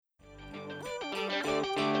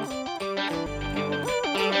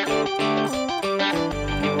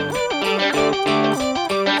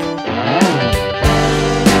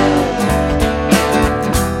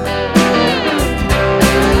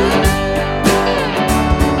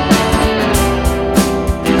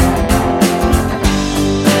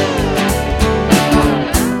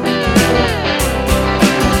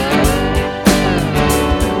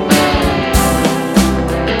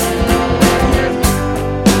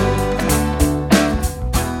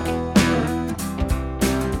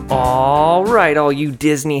All you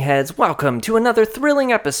Disney heads, welcome to another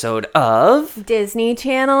thrilling episode of Disney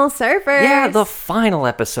Channel Surfers. Yeah, the final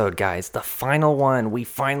episode, guys. The final one. We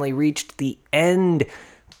finally reached the end.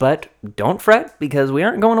 But don't fret, because we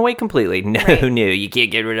aren't going away completely. No, right. No, you can't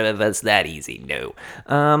get rid of us that easy. No.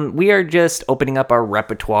 We are just opening up our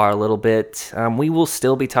repertoire a little bit. We will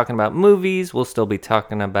still be talking about movies. We'll still be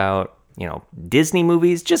talking about, Disney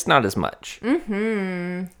movies, just not as much.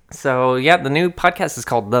 Mm-hmm. So, yeah, the new podcast is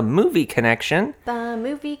called The Movie Connection. The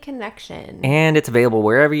Movie Connection. And it's available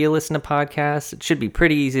wherever you listen to podcasts. It should be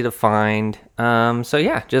pretty easy to find. So,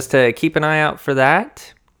 yeah, just to keep an eye out for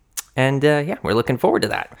that. And, we're looking forward to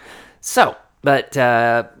that. So, but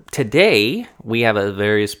today we have a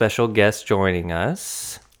very special guest joining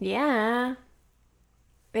us. Yeah.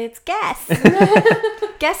 It's Guess.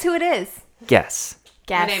 Guess who it is? Guess.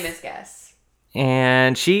 Guess. My name is Guess.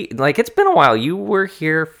 And she, it's been a while. You were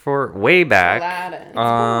here for way back.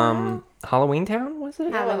 Aladdin. Halloween Town, was it?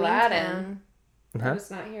 No, Aladdin. Huh? I was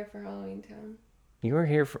not here for Halloween Town. You were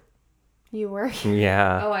here for... You were here.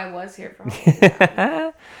 Yeah. Oh, I was here for Halloween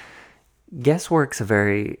Town. Guesswork's a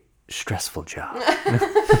very stressful job. Oh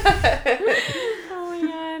my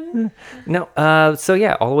god. No, so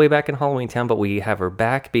yeah, all the way back in Halloween Town, but we have her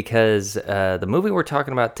back because the movie we're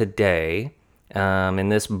talking about today, in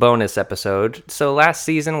this bonus episode. So last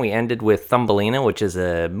season we ended with Thumbelina, which is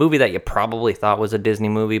a movie that you probably thought was a Disney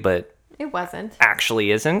movie, but it wasn't.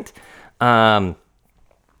 Actually isn't.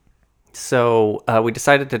 So we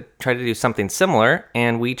decided to try to do something similar,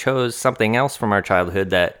 and we chose something else from our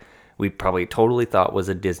childhood that we probably totally thought was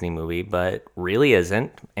a Disney movie, but really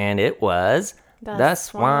isn't. And it was The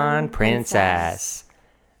Swan Princess,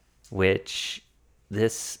 which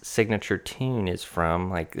this signature tune is from.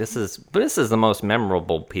 This is the most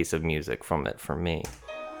memorable piece of music from it for me.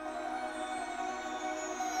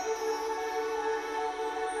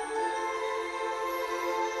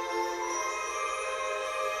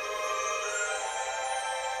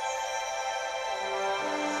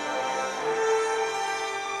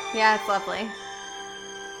 Yeah, it's lovely.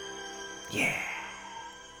 Yeah.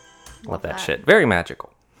 Love that shit. Very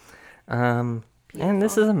magical. And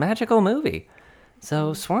this is a magical movie.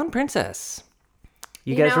 So, Swan Princess.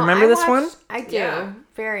 You guys remember this one? I do,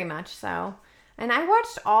 very much so. And I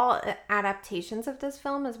watched all adaptations of this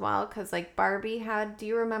film as well, because Barbie had, do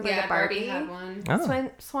you remember the Barbie? had one.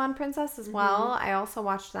 Oh. Swan Princess as well. I also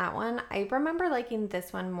watched that one. I remember liking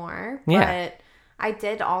this one more, Yeah. but I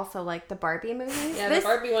did also like the Barbie movies. Yeah, the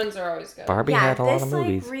Barbie ones are always good. Barbie had a lot of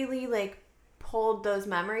movies. This really pulled those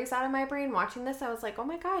memories out of my brain. Watching this, I was like, oh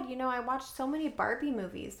my god, I watched so many Barbie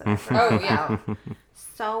movies that I forgot about.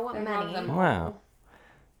 So many. Wow.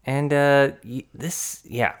 And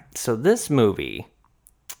so this movie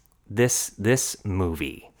is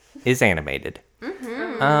animated.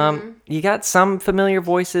 Mm-hmm. You got some familiar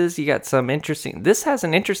voices. You got some interesting. This has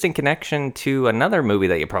an interesting connection to another movie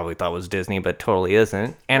that you probably thought was Disney, but totally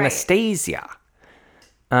isn't. Anastasia.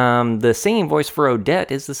 The singing voice for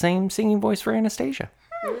Odette is the same singing voice for Anastasia.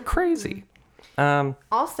 Crazy.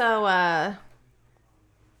 Also,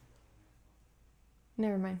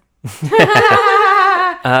 never mind.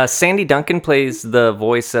 Sandy Duncan plays the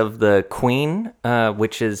voice of the Queen,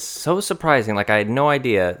 which is so surprising. I had no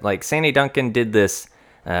idea. Sandy Duncan did this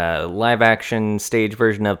live-action stage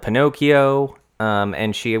version of Pinocchio,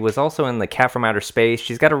 and she was also in The Cat from Outer Space.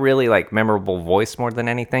 She's got a really, memorable voice more than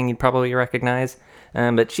anything you'd probably recognize.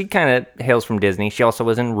 But she kind of hails from Disney. She also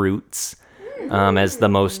was in Roots, as the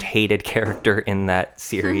most hated character in that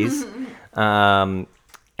series.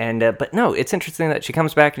 But no, it's interesting that she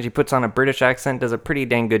comes back and she puts on a British accent, does a pretty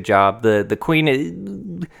dang good job. The Queen is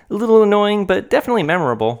a little annoying, but definitely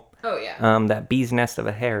memorable. Oh, yeah. That bee's nest of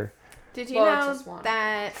a hair. Did you know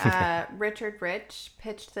that Richard Rich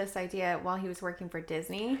pitched this idea while he was working for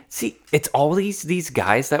Disney? See, it's all these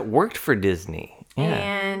guys that worked for Disney.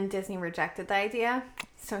 And Disney rejected the idea.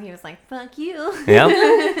 So he was like, "Fuck you."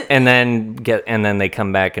 Yep. and then they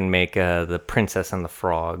come back and make the Princess and the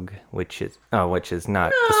Frog, which is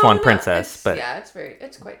not the Swan Princess, but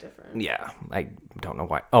it's quite different. Yeah, I don't know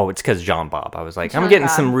why. Oh, it's because John Bob. I was like, I'm getting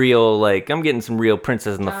some real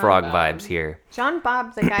Princess and the Frog vibes here. John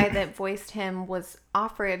Bob, the guy that voiced him, was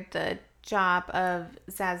offered the job of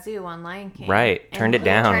Zazu on Lion King. Right, turned it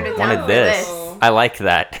down. Wanted for this. I like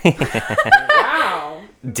that. Wow.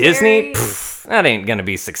 Disney, that ain't gonna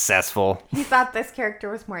be successful. He thought this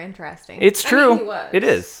character was more interesting. It's true. He was. It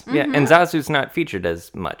is. Yeah, and Zazu's not featured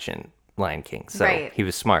as much in Lion King, so he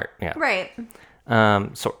was smart. Yeah. Right.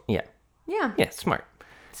 Yeah. Yeah. Yeah, smart.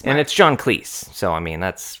 And it's John Cleese, so I mean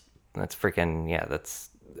that's freaking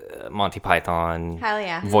that's Monty Python. Hell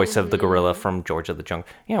yeah. Voice of the gorilla from George of the Jungle.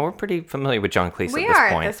 Yeah, we're pretty familiar with John Cleese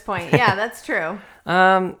at this point. Yeah, that's true.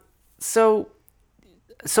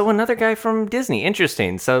 So another guy from Disney.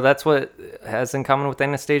 Interesting. So that's what has in common with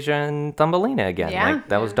Anastasia and Thumbelina again. Yeah. Like,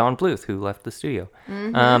 that was Don Bluth who left the studio.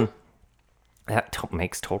 That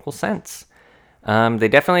makes total sense. They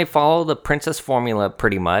definitely follow the princess formula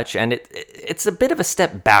pretty much, and it's a bit of a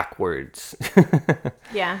step backwards.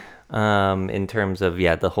 Yeah. In terms of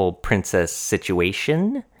the whole princess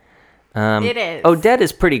situation. It is. Odette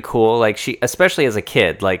is pretty cool. Like she, especially as a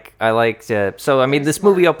kid. Like I liked. So I mean, this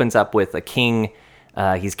movie opens up with a king.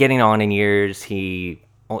 He's getting on in years. He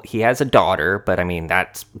has a daughter, but I mean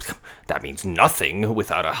that means nothing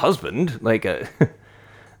without a husband. Like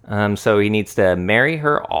so he needs to marry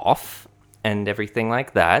her off and everything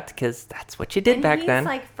like that, because that's what you did back then. He's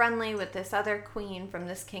like friendly with this other queen from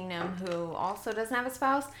this kingdom who also doesn't have a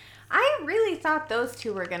spouse. I really thought those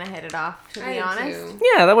two were gonna hit it off, to be honest. Too.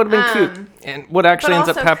 Yeah, that would have been cute. And what actually ends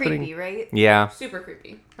up happening? Creepy, right? Yeah, super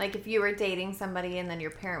creepy. Like if you were dating somebody and then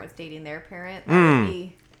your parent was dating their parent, that would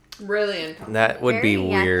be really uncomfortable. That would be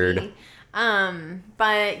weird. Yucky.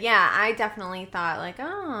 But yeah, I definitely thought like,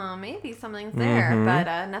 oh, maybe something's there,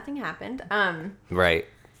 but nothing happened. Right.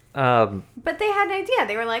 But they had an idea.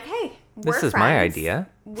 They were like, hey, we're this is friends. my idea.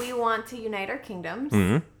 We want to unite our kingdoms.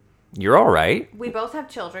 Mm-hmm. You're all right. We both have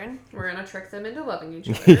children. We're gonna trick them into loving each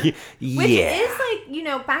other. Which is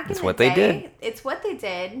like, back in the day, it's what they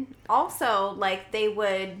did. Also, like they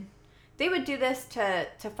would do this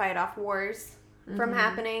to fight off wars from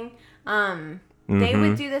happening. They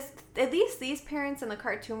would do this. At least these parents in the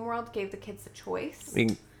cartoon world gave the kids a choice. They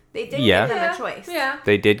did give them a choice. Yeah,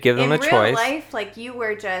 they did give them a choice. In real life, like you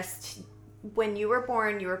were just. When you were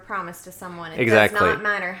born, you were promised to someone. It does not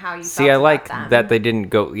matter how you felt I like about them. that they didn't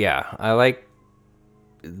go... Yeah, I like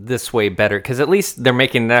this way better, because at least they're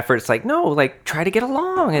making an effort. It's like, no, like, try to get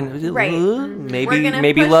along. And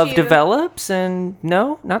maybe love develops, and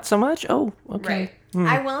no, not so much. Oh, okay. Right.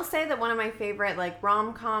 I will say that one of my favorite, like,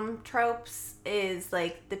 rom-com tropes is,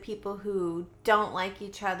 like, the people who don't like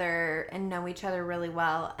each other and know each other really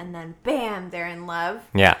well, and then, bam, they're in love.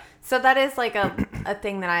 Yeah. So that is like a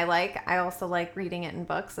thing that I like. I also like reading it in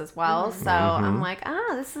books as well. So I'm like,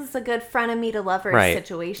 this is a good frenemy to lovers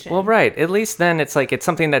situation. Well, right. At least then it's like it's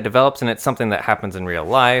something that develops and it's something that happens in real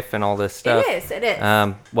life and all this stuff. It is.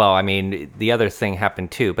 Well, I mean, the other thing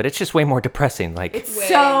happened too, but it's just way more depressing. Like it's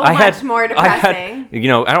much more depressing.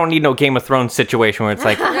 I don't need no Game of Thrones situation where it's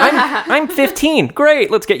like, I'm 15.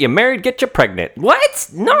 Great. Let's get you married, get you pregnant. What?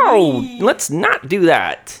 No, let's not do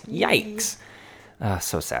that. Yikes.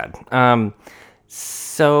 So sad.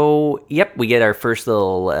 So, yep, we get our first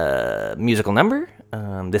little musical number.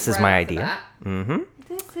 This is my idea. Mm-hmm.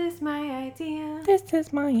 This is my idea. This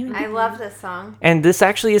is my idea. I love this song. And this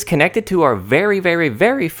actually is connected to our very, very,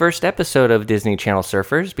 very first episode of Disney Channel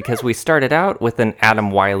Surfers, because we started out with an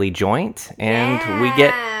Adam Wiley joint, and we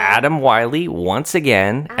get Adam Wiley once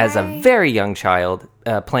again as a very young child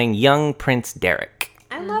playing young Prince Derek.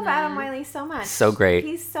 I love Adam Wiley so much. So great.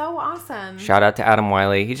 He's so awesome. Shout out to Adam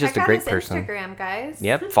Wiley. He's just a great person. Instagram, guys.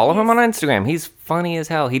 Yep. Follow him on Instagram. He's funny as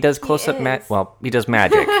hell. He does close-up he does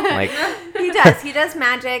magic. Like He does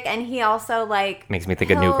magic, and he also like makes me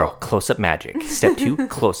think of New Girl. Close-up magic. Step 2,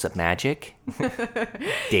 close-up magic.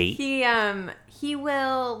 Date. He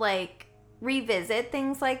will like revisit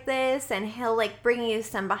things like this, and he'll like bring you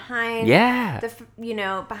some behind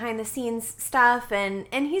behind the scenes stuff, and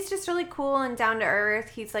he's just really cool and down to earth.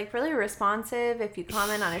 He's like really responsive if you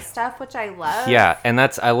comment on his stuff, which I love. Yeah, and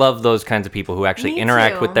I love those kinds of people who actually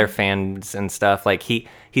interact with their fans and stuff. Like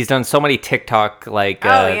he's done so many TikTok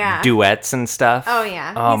duets and stuff. Oh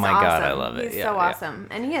yeah. Oh my God, I love it. He's so awesome,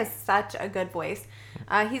 and he has such a good voice.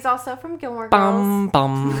 He's also from Gilmore Girls.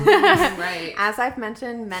 Right. As I've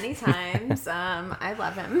mentioned many times, I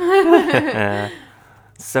love him.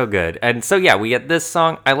 So good. And so, yeah, we get this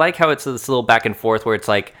song. I like how it's this little back and forth where it's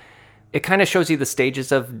like, it kind of shows you the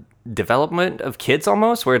stages of development of kids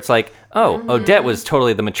almost, where it's like, oh, Odette was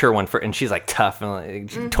totally the mature one and she's like tough and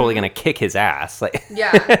like, totally gonna kick his ass. Like,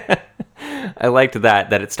 Yeah. I liked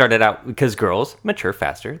that it started out because girls mature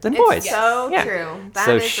faster than boys. So Yeah. true. That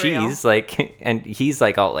So is she's real. like, and he's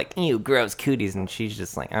like all like, ew, gross cooties, and she's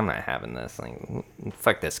just like, I'm not having this. Like,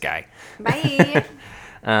 fuck this guy. Bye.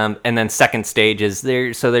 And then second stage is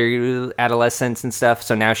they're adolescents and stuff.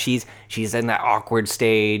 So now she's in that awkward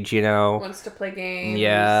stage, you know. Wants to play games.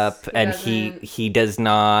 Yep, and doesn't. he does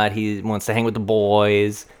not. He wants to hang with the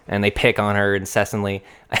boys, and they pick on her incessantly.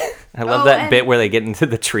 I love that bit where they get into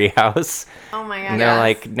the treehouse. Oh my god. And they're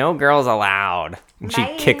like, "No girls allowed." And she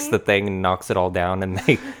Bye. kicks the thing and knocks it all down, and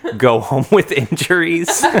they go home with injuries.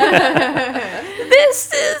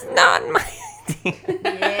 This is not my thing.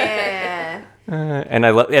 Yeah. And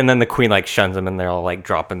I love, and then the queen like shuns them, and they're all like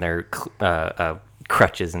dropping their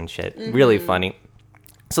crutches and shit. Really funny.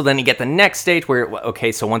 So then you get the next stage where,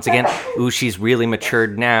 okay, so once again, ooh, she's really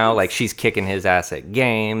matured now. Like she's kicking his ass at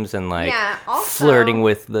games and like flirting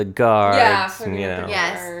with the guards. Yeah, and, flirting you with know. the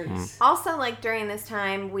Yes. guards. Also, like during this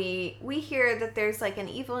time, we hear that there's like an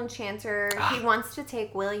evil enchanter. He wants to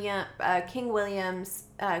take King William's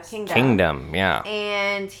kingdom. Yeah.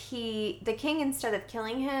 And the king, instead of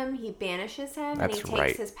killing him, he banishes him and he That's takes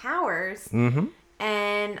right. his powers. Mm-hmm.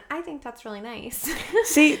 And I think that's really nice.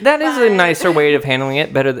 See, that is a nicer way of handling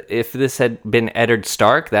it. Better if this had been Eddard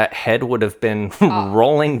Stark, that head would have been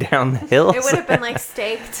rolling down the hills. It would have been like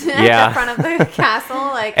staked Yeah. at the front of the castle,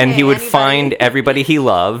 like, and hey, he would anybody? find everybody he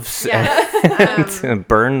loves and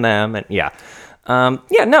burn them. And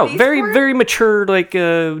These very, poor- very mature, like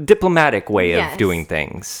diplomatic way of Yes. doing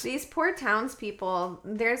things. These poor townspeople,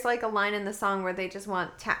 there's like a line in the song where they just want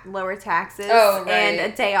lower taxes Oh, right.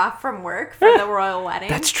 and a day off from work for the royal wedding.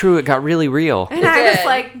 That's true. It got really real. And I was did.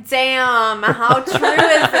 like, damn, how true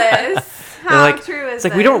is this? How Like, true is it's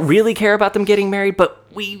like this? we don't really care about them getting married, but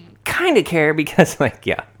we kind of care because, like,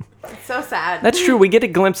 yeah. It's so sad. That's true. We get a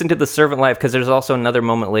glimpse into the servant life because there's also another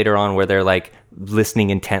moment later on where they're like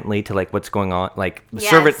listening intently to like what's going on. Like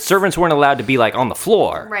Yes. servants weren't allowed to be like on the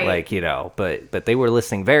floor, Right. like, you know, but they were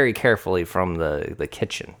listening very carefully from the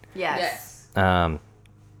kitchen. Yes. Yes.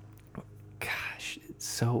 Gosh, it's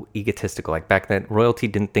so egotistical. Like back then, royalty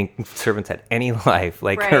didn't think servants had any life,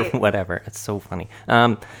 like Right. or whatever. It's so funny.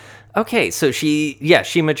 Okay, so she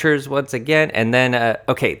matures once again, and then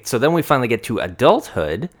so then we finally get to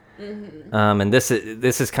adulthood. Mm-hmm. And this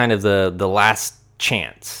is kind of the last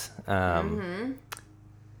chance,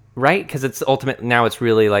 right? Because it's ultimate. Now it's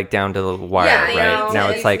really like down to the wire, Yeah, right? Now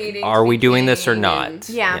it's like, needing are to we be doing this or king not? and-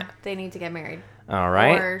 Yeah, they need to get married. All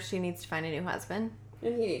right. Or she needs to find a new husband.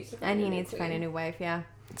 And he needs to find, a new wife, yeah.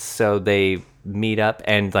 So they meet up,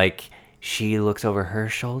 and like she looks over her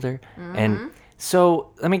shoulder, and so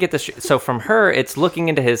let me get this. So from her, it's looking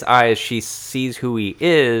into his eyes. She sees who he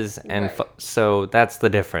is, and Right. so that's the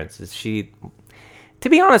difference. Is she? To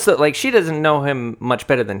be honest, though, like she doesn't know him much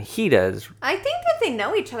better than he does. I think that they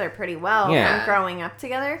know each other pretty well Yeah. from growing up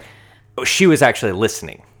together. She was actually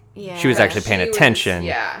listening. Yeah. She was actually paying She was- attention.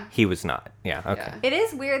 yeah. He was not. Yeah. Okay. Yeah. It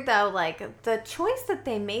is weird though, like the choice that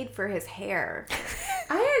they made for his hair.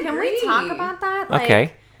 I Can agree. we talk about that? Like,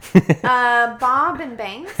 Okay. Bob and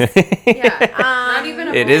Banks. Yeah. Not even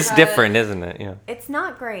a It bowl is cut. different, isn't it? Yeah. It's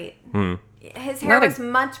not great. His Hmm. hair Not a- was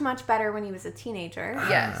much, much better when he was a teenager.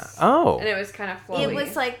 Yes. Oh. And it was kind of flowy. It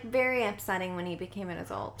was like very upsetting when he became an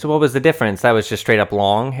adult. So what was the difference? That was just straight up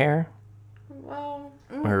long hair, Well,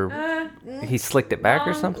 or he slicked it back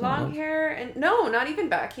or something? Long hair, and no, not even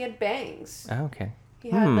back. He had bangs. Oh, okay. He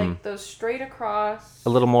had like those straight across. A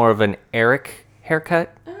little more of an Eric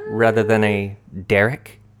haircut rather than a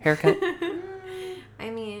Derek haircut, I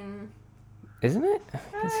mean, isn't it?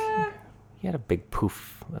 'Cause he had a big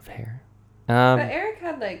poof of hair. But Eric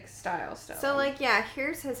had like style stuff. so like, yeah,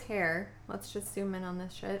 here's his hair. Let's just zoom in on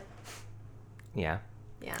this shit. Yeah.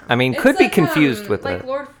 Yeah. I mean, It's could be like, confused with like the.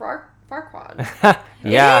 Lord Farquaad.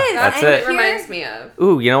 Yeah, is, that's and it. It reminds me of.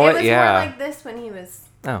 Ooh, you know It what? was Yeah. more like this when he was.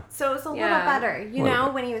 Oh. So it was a little Yeah. better, you Little know,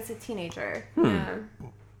 bit. when he was a teenager. Yeah.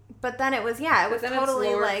 But then it was, yeah, it But was then totally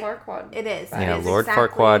it's Lord like. Farquaad. It is. Yeah, it is Lord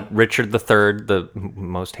exactly, Farquaad, Richard III, the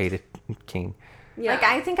most hated king. Yeah. Like,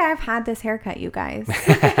 I think I've had this haircut, you guys.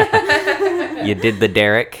 You did the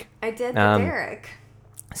Derek. I did the Derek.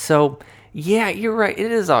 So, yeah, you're right.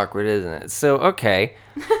 It is awkward, isn't it? So, okay.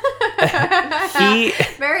 he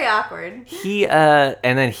Very awkward.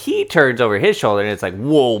 and then he turns over his shoulder and it's like,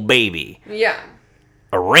 whoa, baby. Yeah.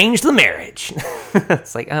 arrange the marriage.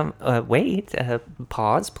 It's like, wait,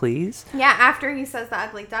 pause, please. Yeah, after he says the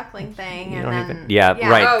ugly duckling thing, and then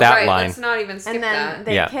right, that line. Let's not even skip and then that.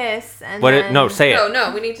 they kiss, and then no, say it.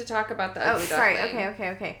 No, we need to talk about the ugly sorry. duckling.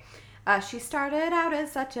 Okay. She started out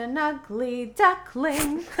as such an ugly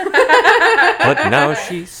duckling. But now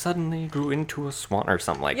she suddenly grew into a swan or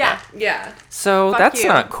something like that. Yeah. So Fuck that's you.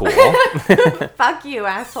 not cool. Fuck you,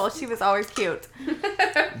 asshole. She was always cute.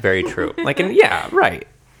 Very true. Yeah, right.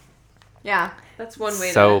 Yeah. That's one way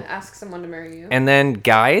So- to ask someone to marry you. And then,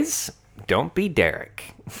 guys, don't be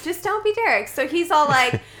Derek. Just don't be Derek. So he's all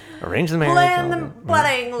like, Arrange the marriage. plan the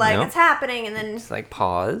wedding like No. it's happening, and then It's like,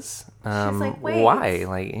 pause. like, wait. Why?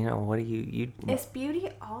 What do you... is beauty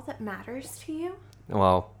all that matters to you?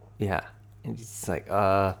 Well, yeah. And it's like,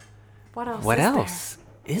 What else? what is else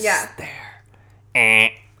is Yeah.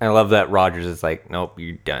 there? I love that Rogers is like, nope,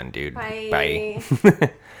 you're done, dude. Bye.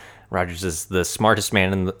 Rogers is the smartest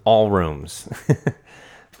man in all rooms.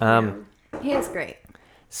 There? He is great.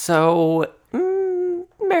 So,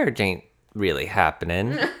 marriage ain't really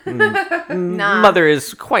happening. Nah. Mother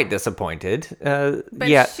is quite disappointed. But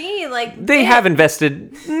yeah, she they have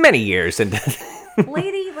invested many years into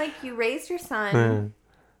lady, you raised your son.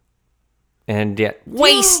 and yet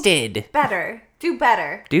wasted. Better. Do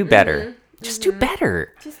better. Do better. Just do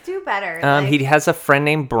better. Just do better. He has a friend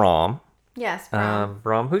named Brahm. Yes,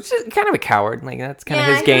 Brahm, who's just kind of a coward. That's kind of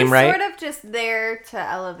yeah, his game, he's right? sort of just there to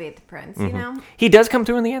elevate the prince, you know? He does come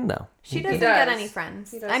through in the end, though. She doesn't does. get any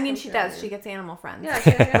friends. He does I mean, come she through. does. She gets animal friends. Yeah,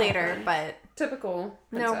 she has later, but Typical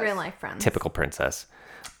no princess. real life friends. Typical princess.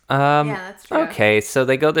 Yeah, that's true. Okay, so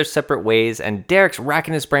they go their separate ways, and Derek's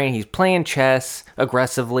racking his brain. He's playing chess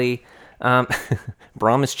aggressively.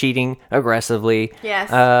 Brahm is cheating aggressively.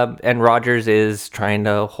 Yes. And Rogers is trying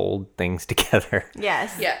to hold things together.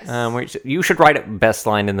 Yes. Yes. You should write a best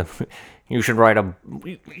line in the. You should write a.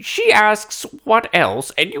 She asks what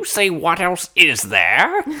else, and you say what else is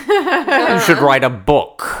there. You should write a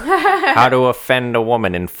book. How to offend a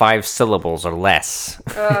woman in 5 syllables or less.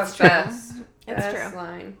 Oh, best. It's Best true.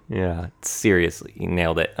 line. Yeah, seriously, you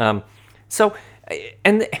nailed it. So,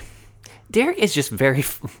 and Derek is just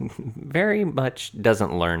very much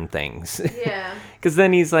doesn't learn things. Yeah. Because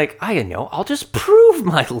then he's like, I know, I'll just prove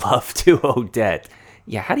my love to Odette.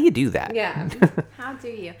 Yeah, how do you do that? Yeah. How do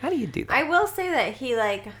you? How do you do that? I will say that he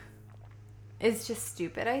is just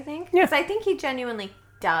stupid, I think. Yeah. Because I think he genuinely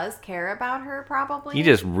does care about her, probably. You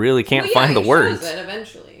just really can't Well, find the he words. shows it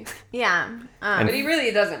eventually. Yeah. But he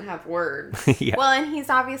really doesn't have words. Yeah. Well, and he's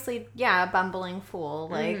obviously, a bumbling fool.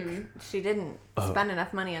 She didn't spend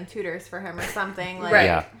enough money on tutors for him or something. Right.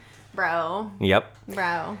 Yeah. Bro. Yep.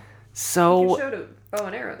 Bro. You So, showed a bow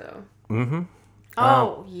and arrow, though.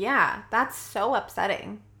 Oh, yeah. That's so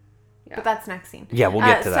upsetting. Yeah. But that's next scene. yeah, we'll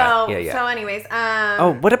get to that. Yeah. So, anyways,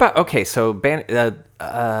 Oh, what about, okay, so,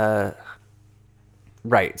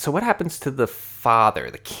 right, so what happens to the father,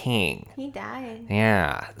 the king? he died.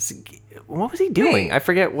 Yeah. What was he doing? Wait. I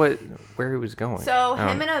forget where he was going. So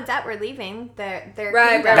him and Odette were leaving their Right,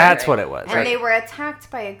 kingdom, That's what it was. and Right. they were attacked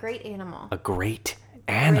by a great animal. A great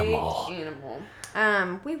animal. Great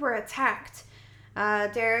animal. We were attacked.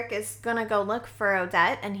 Derek is gonna go look for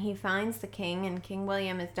Odette, and he finds the king, and King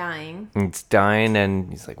William is dying. He's dying,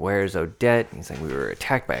 and he's like, "Where's Odette?" And he's like, "We were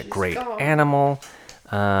attacked by a great gone." animal,"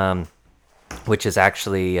 which is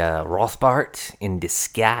actually Rothbart in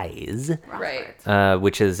disguise, Right.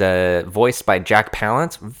 which is voiced by Jack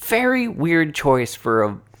Palance. Very weird choice for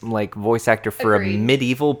a voice actor for Agreed. a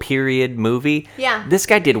medieval period movie. Yeah. This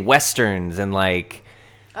guy did westerns and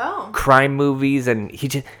Oh. crime movies, and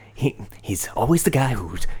he's always the guy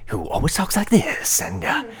who always talks like this, and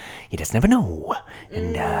he just never know,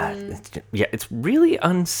 and it's really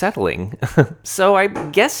unsettling. So I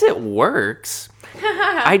guess it works.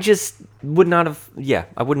 I just would not have. Yeah,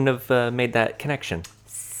 I wouldn't have made that connection.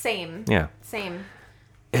 Same. Yeah. Same.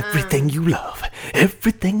 Everything you love,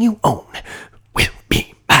 everything you own, will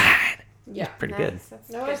be mine. Yeah. Pretty Nice. That's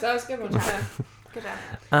No, good. that was a good one. Yeah. Good job.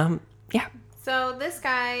 good. Yeah. So this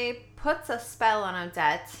guy puts a spell on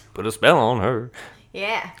Odette. Put a spell on her.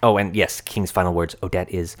 Yeah. Oh, and yes, King's final words.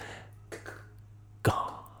 Odette is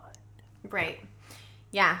gone. Right.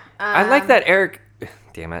 Yeah. I like that Eric.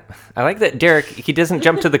 Damn it. I like that Derek, he doesn't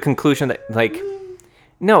jump to the conclusion that,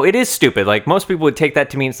 no, it is stupid. Most people would take that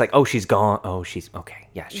to mean it's oh, she's gone. Oh, she's, okay.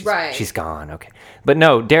 Yeah, Right. she's gone. Okay. But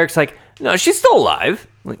no, Derek's no, she's still alive.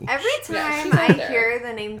 Every time she's out I there. hear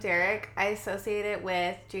the name Derek, I associate it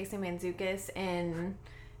with Jason Mantzoukas in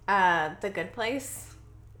The Good Place.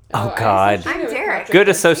 Oh, I God. associate it I'm with Derek. Patrick Good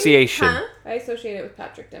Dempsey. association. Huh? I associate it with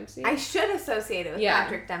Patrick Dempsey. I should associate it with Yeah.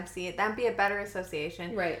 Patrick Dempsey. That'd be a better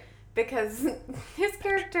association. Right. Because his character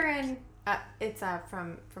character in it's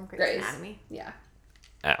from Grey's Anatomy. Yeah.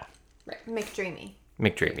 Oh. Right. McDreamy.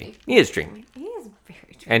 He is dreamy. He is very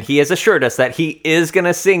dreamy. And he has assured us that he is going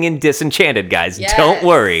to sing in Disenchanted, guys. Yes. Don't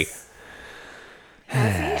worry.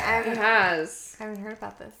 Has he? He has. I haven't heard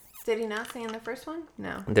about this. Did he not sing in the first one?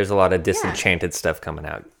 No. There's a lot of Disenchanted stuff coming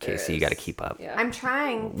out, Casey. You got to keep up. Yeah. I'm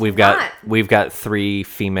trying. We've got 3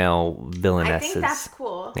 female villainesses. I think that's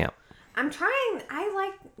cool. Yeah. I'm trying.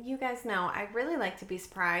 You guys know, I really like to be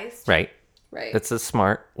surprised. Right. Right. That's a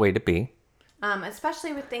smart way to be.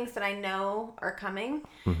 Especially with things that I know are coming.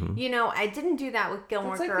 Mm-hmm. You know, I didn't do that with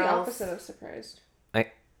Gilmore It's like Girls. the opposite of surprised.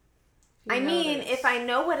 I mean, if I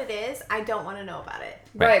know what it is, I don't want to know about it.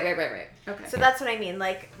 Right. Okay. So that's what I mean.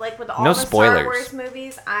 Like with all No the spoilers. Star Wars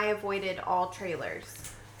movies, I avoided all trailers.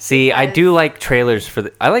 See, I do like trailers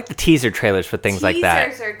I like the teaser trailers for things like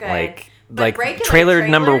that. Teasers are good. Like regular trailer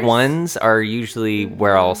number trailers- 1s are usually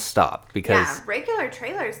where I'll stop because Yeah, regular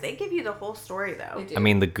trailers, they give you the whole story, though. They do. I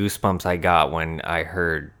mean the goosebumps I got when I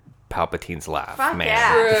heard Palpatine's laugh, Fuck man.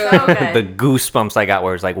 yeah. So good. The goosebumps I got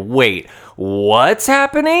where it's like, wait, what's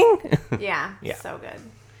happening? Yeah, Yeah. so good.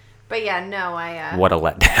 But yeah, no, I... What a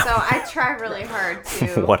letdown. So I try really hard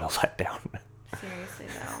to... What a letdown. Seriously,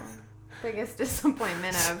 though. Biggest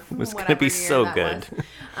disappointment of It was going whatever to be year so that good. was.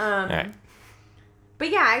 All right. But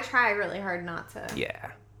yeah, I try really hard not to.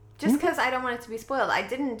 Yeah. Just because I don't want it to be spoiled. I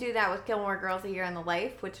didn't do that with Gilmore Girls: A Year in the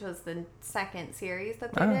Life, which was the second series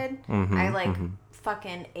that they did. I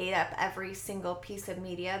fucking ate up every single piece of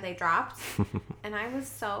media they dropped, and I was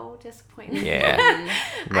so disappointed. Yeah.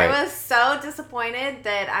 I Right. was so disappointed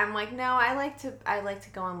that I'm like, no, I like to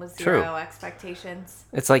go in with zero expectations.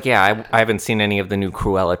 It's like, yeah, I haven't seen any of the new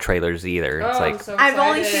Cruella trailers either. It's like, I've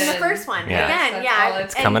only seen the first one. Yeah. Again,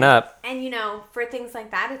 That's all coming up. And, you know, for things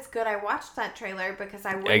like that, it's good I watched that trailer because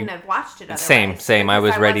I wouldn't have watched it otherwise. Same. I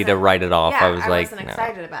was ready to write it off. Yeah, I was like, wasn't no.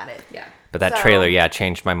 excited about it. Yeah. But that So- trailer,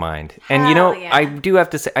 changed my mind. And you know, yeah. I do have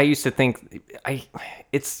to say, I used to think,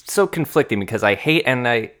 it's so conflicting because I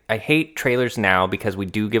hate trailers now because we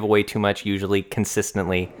do give away too much usually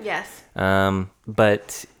consistently. Yes.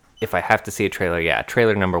 But if I have to see a trailer,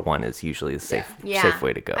 trailer number 1 is usually the safe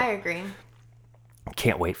way to go. I agree.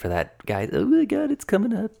 Can't wait for that, guys. Oh my god, it's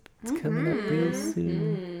coming up. It's coming up real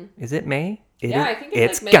soon. Is it May? I think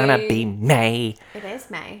it's like gonna May. be May. It is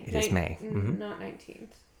May. It is May. Not 19th.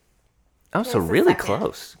 Oh, so It's the really 2nd.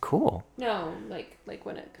 close. Cool. No, like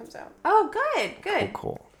when it comes out. Oh, good.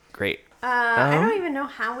 Cool. Great. I don't even know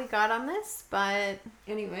how we got on this, but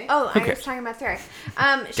Anyway. I cares? was talking about Derek.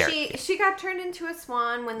 Derek. She got turned into a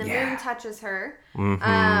swan when the Yeah. moon touches her.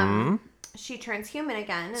 She turns human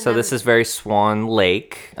again. And So then, this is very Swan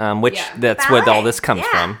Lake, which Yeah. that's what all Ballet, this comes yeah.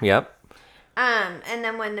 from. Yep. and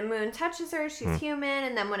then when the moon touches her, Hmm. she's human,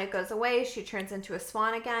 and then when it goes away, she turns into a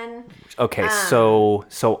swan again. Okay, so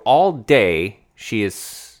all day she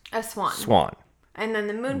is A swan. Swan. And then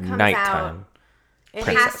the moon comes out. Nighttime. It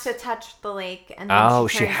princess. has to touch the lake, and then Oh,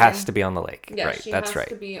 she she turns has in- to be on the lake. Yeah, right. she That's has right.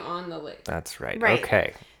 to be on the lake. That's right. Right.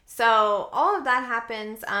 Okay. So all of that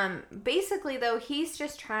happens. Basically, though, he's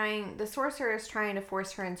just trying. The sorcerer is trying to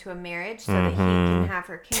force her into a marriage so that he can have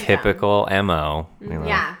her kingdom. Typical MO. You know.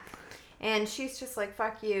 Yeah, and she's just like,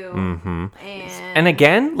 "Fuck you." And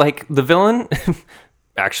again, like the villain,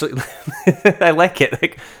 actually, I like it.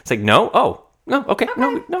 Like it's like no, okay.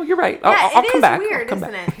 No, you're right. Yeah, I'll it come is back. weird, I'll come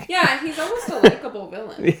isn't back. it? Yeah, he's almost a likable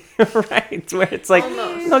villain. Right. Where it's like,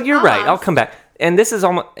 Almost. no, you're right. I'll Almost. come back. And this is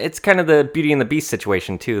almost, it's kind of the Beauty and the Beast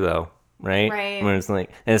situation too, though. Right. Right. Where it's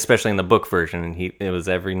like, and especially in the book version, and it was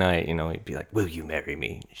every night, he'd be like, will you marry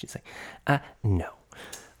me? And she's like, no.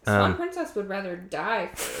 Swan Princess would rather die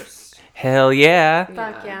first. Hell yeah.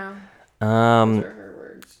 Fuck yeah. Those are her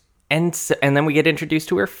words. And then we get introduced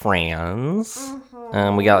to her friends.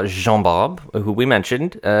 We got Jean Bob, who we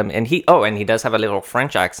mentioned, and he does have a little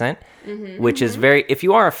French accent, which is very. If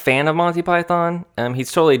you are a fan of Monty Python, he's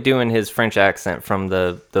totally doing his French accent from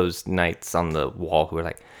those knights on the wall who are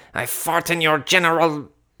like, "I fart in your general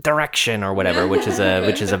direction" or whatever, which is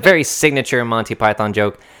a very signature Monty Python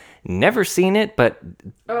joke. Never seen it, but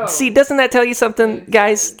see, doesn't that tell you something,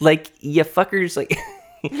 guys? Like you fuckers, like.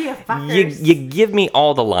 Yeah, fuckers. You give me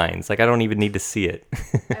all the lines. Like I don't even need to see it.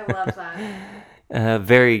 I love that.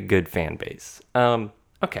 Very good fan base.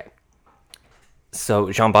 Okay.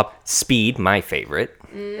 So Jean-Bob Speed, my favorite,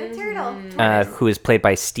 The turtle. who is played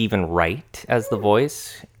by Stephen Wright as the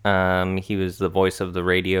voice. He was the voice of the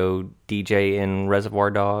radio DJ in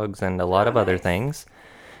Reservoir Dogs and a lot of other things.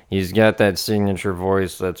 He's got that signature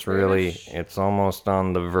voice that's really, it's almost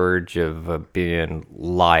on the verge of being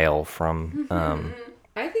Lyle from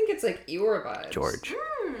I think it's like Eeyore vibes. George.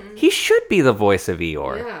 He should be the voice of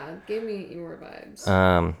Eeyore. Yeah, gave me Eeyore vibes.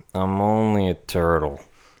 I'm only a turtle.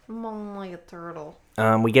 I'm only a turtle.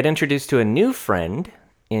 We get introduced to a new friend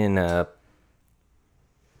in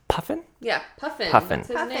Puffin? Yeah, Puffin. Puffin.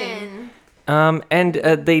 That's his name. And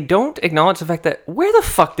they don't acknowledge the fact that where the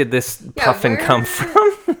fuck did this Puffin come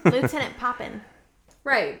from? Lieutenant Puffin.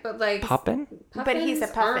 Right, but like Puffin? But he's a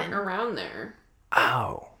Puffin. aren't around there.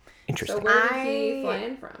 Oh, interesting. So where did he fly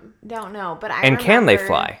in from? Don't know, but I And can they remember-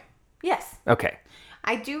 fly? Yes. Okay.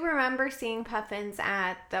 I do remember seeing puffins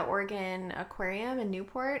at the Oregon Aquarium in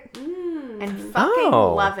Newport and fucking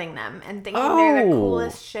loving them and thinking they're the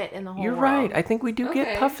coolest shit in the whole You're world. right. I think we do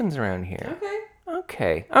get puffins around here.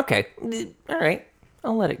 Okay. All right.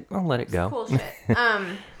 I'll let it go. Cool shit.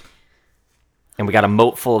 And we got a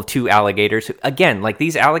moat full of 2 alligators. Who, again, like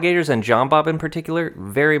these alligators and John Bob in particular,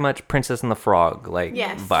 very much Princess and the Frog like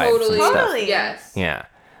vibes totally. and stuff. Totally. Yes. Yeah.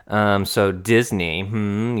 So Disney,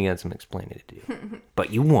 you got some explaining to do.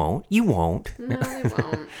 But you won't. No, they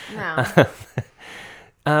won't.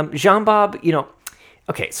 No. Jean Bob,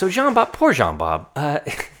 okay, so Jean Bob, poor Jean Bob,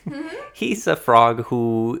 he's a frog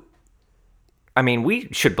who, I mean, we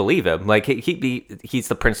should believe him. Like, he's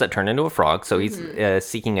the prince that turned into a frog, so he's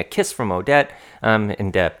seeking a kiss from Odette,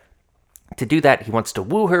 and to do that, he wants to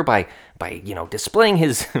woo her by displaying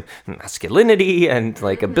his masculinity and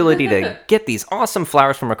like ability to get these awesome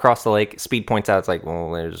flowers from across the lake. Speed points out, it's like,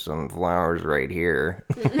 well, there's some flowers right here.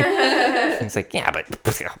 He's like, yeah, but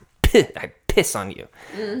I piss on you.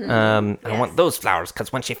 I want those flowers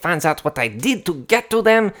because when she finds out what I did to get to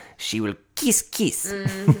them, she will kiss.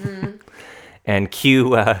 And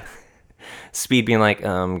cue Speed being like,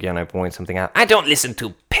 can I point something out? I don't listen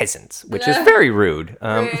to peasants, which is very rude.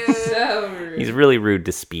 So rude. He's really rude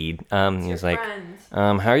to Speed. He's like,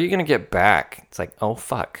 how are you going to get back? It's like, oh,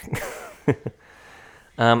 fuck.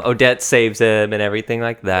 Odette saves him and everything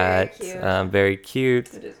like that. Very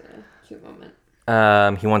cute. It is a cute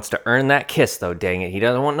moment. He wants to earn that kiss, though, dang it. He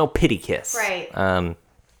doesn't want no pity kiss. Right.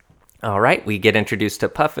 All right, we get introduced to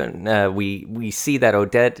Puffin. We see that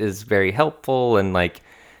Odette is very helpful and, like,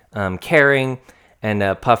 caring. And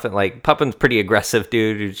Puffin's pretty aggressive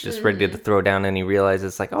dude who's just ready to throw down, and he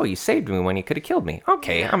realizes, like, oh, you saved me when you could have killed me.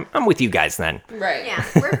 Okay, I'm with you guys then. Right. Yeah,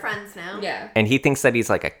 we're friends now. Yeah. And he thinks that he's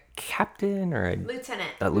like a captain or a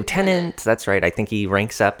lieutenant. That's right. I think he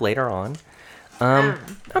ranks up later on.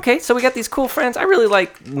 Okay, so we got these cool friends. I really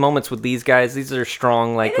like moments with these guys. These are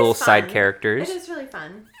strong, like, little side characters. It is really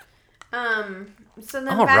fun. So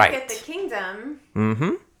then back at the kingdom,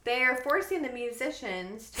 they are forcing the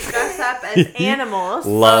musicians to dress up as animals.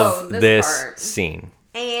 Love this scene.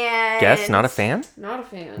 And Guess, not a fan? Not a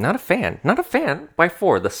fan. Not a fan. Why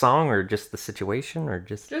for? The song or just the situation or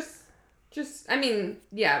just... I mean,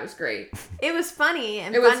 yeah, it was great. It was funny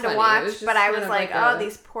and It was fun to funny. It watch, was just but I was kind of like, like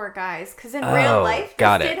these poor guys. Because in real life,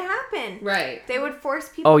 this did happen. Right. They would force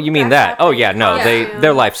people Oh, to you mean dress that? up Oh, in yeah, no, costume.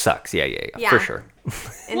 their life sucks. Yeah, for sure.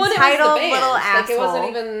 Entitled little asshole. Like, it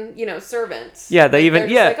wasn't even, servants. Yeah, they even, They're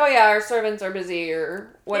just like, oh yeah, our servants are busy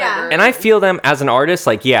or whatever. And I feel them as an artist,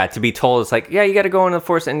 like, to be told, it's like, you got to go into the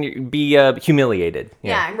force and be humiliated.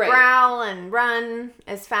 Yeah, Right. growl and run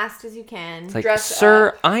as fast as you can. It's like, Dress sir,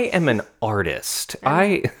 up. I am an artist.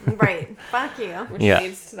 Right, fuck you. Which Yeah.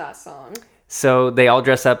 leads to that song. So they all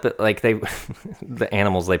dress up like the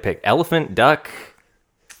animals they pick: elephant, duck,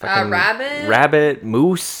 rabbit,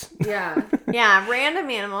 moose. Yeah. Yeah, random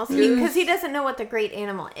animals. Because he doesn't know what the great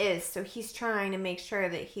animal is, so he's trying to make sure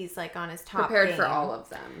that he's like on his top Prepared game. for all of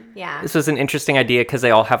them. Yeah. This was an interesting idea because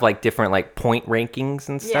they all have like different like point rankings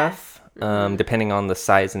and stuff, depending on the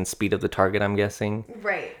size and speed of the target. I'm guessing.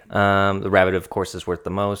 Right. The rabbit, of course, is worth the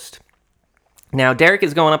most. Now, Derek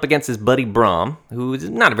is going up against his buddy Brom, who's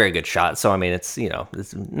not a very good shot. So, I mean, it's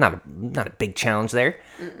not a big challenge there.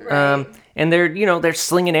 Right. And they're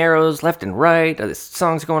slinging arrows left and right. This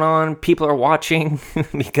song's going on. People are watching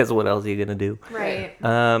because what else are you gonna do? Right.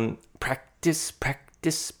 Practice.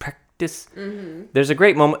 There's a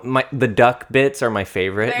great moment. The duck bits are my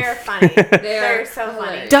favorite. They're funny. They're so hilarious.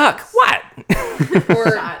 funny. Duck, what?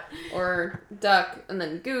 or duck and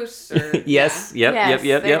then goose. Or, Yes. yeah.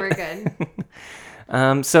 Yep. They were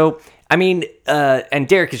good. So I mean, and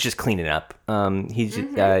Derek is just cleaning up.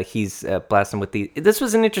 He's blasting with the. This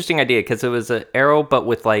was an interesting idea because it was an arrow, but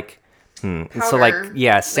with like, so like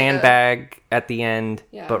sandbag at the end,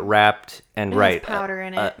 but wrapped and powder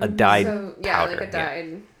in it. A dyed powder, powder, like a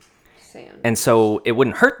dyed sand. and so it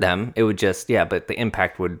wouldn't hurt them. It would just but the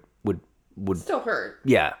impact would still hurt.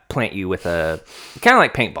 Yeah, plant you with a kind of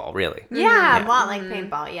like paintball, really. Yeah, a lot like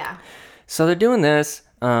paintball. Yeah. So they're doing this.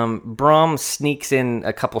 Braum sneaks in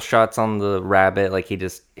a couple shots on the rabbit, like he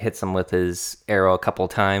just hits him with his arrow a couple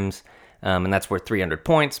times, and that's worth 300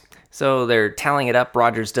 points. So they're tallying it up.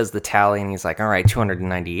 Rogers does the tally, and he's like, all right,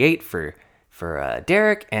 298 for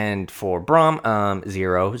Derek, and for Braum,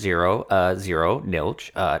 0, 0, 0,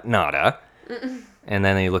 nilch, nada. And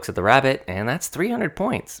then he looks at the rabbit, and that's 300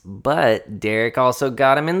 points. But Derek also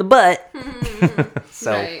got him in the butt.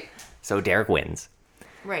 So Derek wins.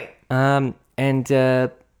 Right. And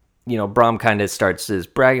Braum kind of starts his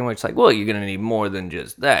bragging, which is like, well, you're going to need more than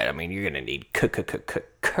just that. I mean, you're going to need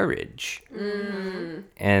courage. Mm.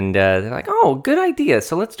 And they're like, oh, good idea.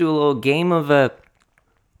 So let's do a little game of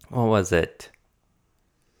what was it?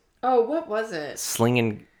 Oh, what was it?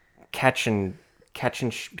 Slinging, catching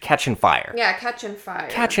fire. Yeah, catching fire.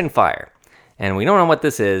 Catching fire. And we don't know what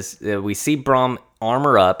this is. We see Braum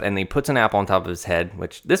armor up, and he puts an apple on top of his head,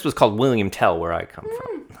 which this was called William Tell, where I come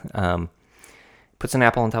from. Puts an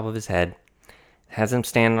apple on top of his head, has him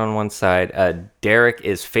stand on one side. Derek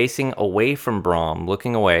is facing away from Braum,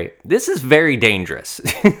 looking away. This is very dangerous.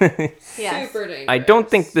 Yes. Super dangerous. I don't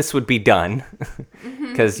think this would be done,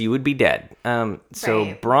 because you would be dead. So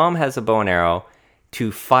Right. Braum has a bow and arrow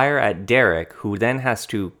to fire at Derek, who then has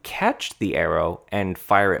to catch the arrow and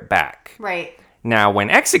fire it back. Right. Now, when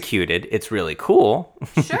executed, it's really cool.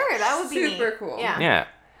 Sure, that would be Super neat. cool. Yeah.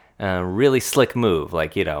 Yeah. Really slick move.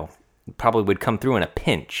 Like, probably would come through in a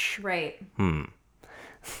pinch. Right. I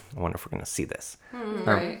wonder if we're going to see this.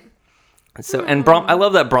 Right. So, and Braum, I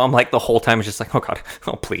love that Braum, like, the whole time is just like, oh, God,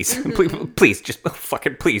 oh, please, please, just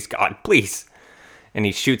fucking please, God, please. And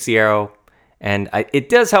he shoots the arrow. And it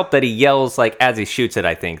does help that he yells, like, as he shoots it,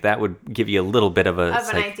 I think. That would give you a little bit of an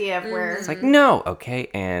idea of where... It's like, no, okay,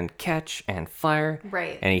 and catch and fire.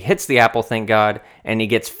 Right. And he hits the apple, thank God, and he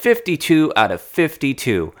gets 52 out of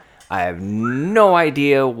 52. I have no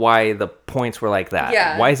idea why the points were like that.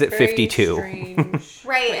 Yeah. Why is it very 52? strange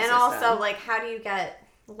Right, point and also, system. like, how do you get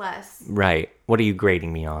less? Right. What are you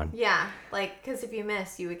grading me on? Yeah, like, because if you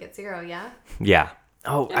miss, you would get 0, yeah? Yeah.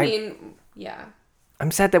 Oh, I mean, yeah. I'm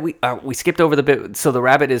sad that we skipped over the bit. So the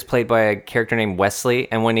rabbit is played by a character named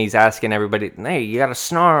Wesley, and when he's asking everybody, hey, you gotta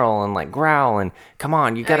snarl and like growl and come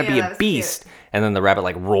on, you gotta be a beast. Cute. And then the rabbit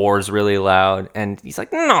like roars really loud, and he's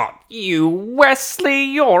like, not you, Wesley,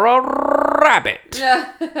 you're a rabbit.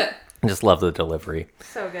 I just love the delivery.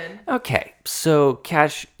 So good. Okay, so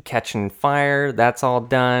catch and fire, that's all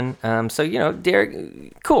done. So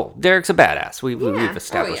Derek, cool. Derek's a badass. We've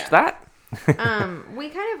established that. We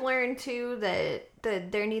kind of learned too that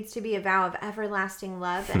there needs to be a vow of everlasting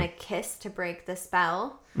love and a kiss to break the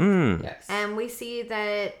spell. Yes. And we see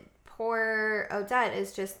that poor Odette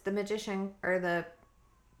is just the magician or the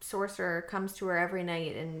sorcerer comes to her every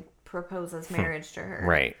night and proposes marriage to her.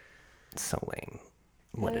 Right. So lame.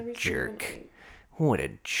 What a jerk. What a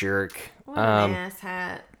jerk. What an ass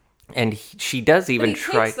hat. And she does even he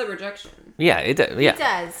try. takes the rejection. Yeah, it does. Yeah. He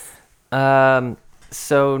does.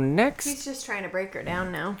 So next, He's just trying to break her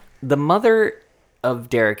down now. the mother of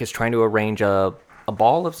Derek is trying to arrange a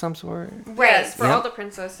ball of some sort. Yes, for Yeah. all the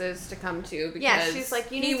princesses to come to. Because Yeah, she's like,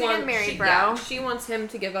 you need to get married, bro. Yeah, she wants him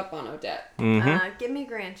to give up on Odette. Give me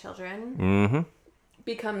grandchildren. Mm-hmm.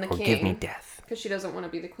 Become the Or king. give me death. Because she doesn't want to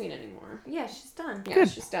be the queen anymore. Yeah, she's done. Yeah, Good.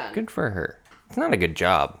 she's done. Good for her. It's not a good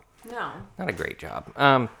job. No. Not a great job.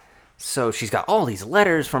 So she's got all these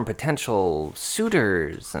letters from potential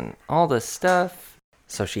suitors and all this stuff.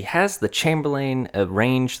 So she has the Chamberlain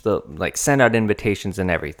arrange send out invitations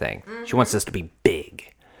and everything. She wants this to be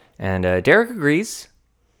big. And Derek agrees.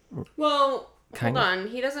 Well, Kind hold of. on.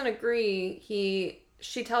 He doesn't agree.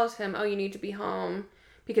 She tells him, "Oh, you need to be home,"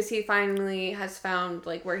 because he finally has found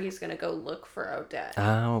where he's gonna go look for Odette.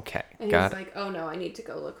 Okay. And Got he's it. like, "Oh no, I need to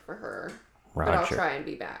go look for her, but Roger. I'll try and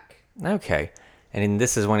be back." Okay. And then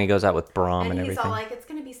this is when he goes out with Braum and And he's everything. all like, it's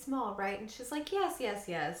going to be small, right? And she's like, yes, yes,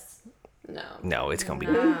 yes. No, it's going to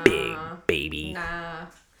be big, baby. Nah.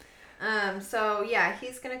 So, yeah,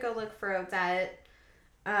 he's going to go look for Odette.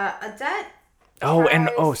 Odette Oh, and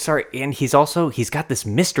tries- sorry. And he's got this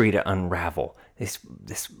mystery to unravel. This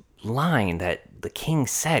line that the king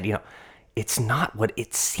said, it's not what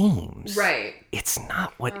it seems. right? It's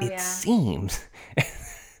not what it yeah. seems.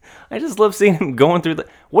 I just love seeing him going through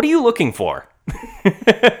what are you looking for?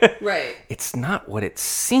 Right. It's not what it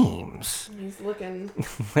seems. He's looking.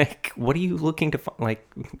 What are you looking to find?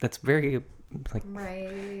 That's very,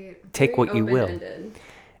 Right. take what you will. open-ended.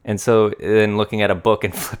 And so then looking at a book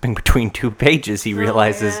and flipping between two pages, he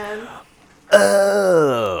realizes, Man.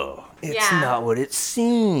 oh, It's not what it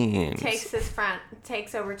seems.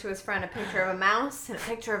 Takes over to his friend a picture of a mouse and a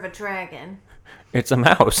picture of a dragon. It's a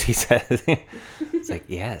mouse, he says. It's like,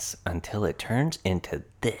 yes, until it turns into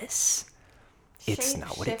this. It's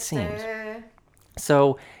not what it seems.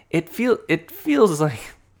 So it feels like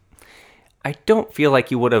I don't feel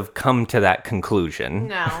like you would have come to that conclusion.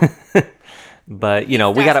 No. But we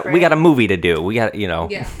got a movie to do. We got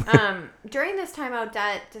Yeah. During this time,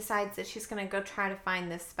 Odette decides that she's gonna go try to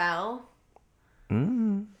find this spell.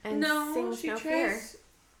 And sings No Fear.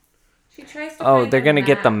 She tries to find they're gonna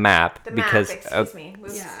get the map because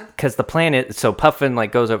the plan is so Puffin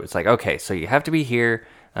goes over. It's like, okay, so you have to be here.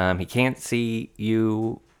 He can't see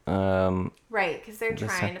you. Right, because they're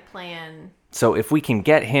trying to plan. So if we can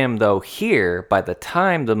get him though here, by the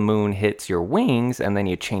time the moon hits your wings, and then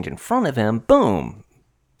you change in front of him, boom,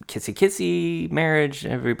 kissy kissy, marriage.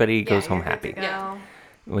 Everybody goes home happy. Yeah.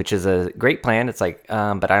 Which is a great plan. It's like,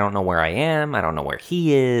 but I don't know where I am. I don't know where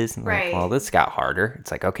he is. Right. Well, this got harder.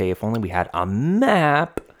 It's like, okay, if only we had a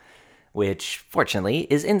map, which fortunately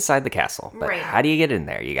is inside the castle. But how do you get in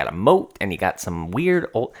there? You got a moat, and you got some weird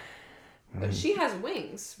old... But she has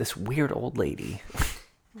wings. This weird old lady.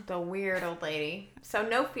 The weird old lady. So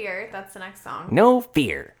No Fear, that's the next song. No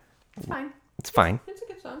Fear. It's fine. It's fine. It's a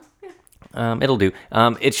good song. Yeah. It'll do.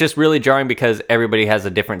 It's just really jarring because everybody has a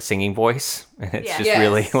different singing voice. And it's just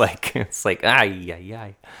really it's like,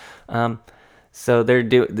 ay. So they're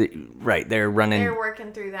they're running. They're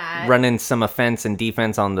working through that. Running some offense and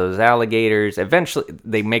defense on those alligators. Eventually,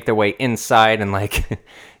 they make their way inside, and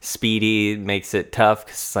Speedy makes it tough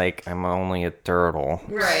because it's like, I'm only a turtle.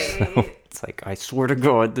 Right. So it's like, I swear to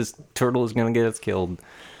God, this turtle is gonna get us killed.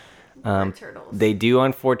 They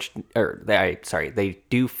do they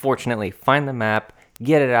do fortunately find the map,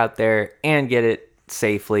 get it out there, and get it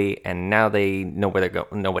safely, and now they know where they're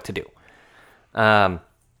going, know what to do.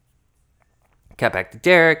 Cut back to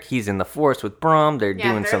Derek. He's in the forest with Brom. They're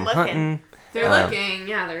doing some hunting. They're looking.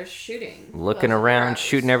 Yeah, they're shooting. Looking around,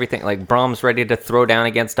 shooting everything. Like Brom's ready to throw down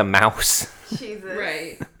against a mouse. Jesus.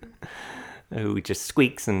 Right. Who just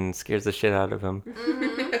squeaks and scares the shit out of him.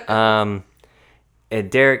 Mm-hmm. And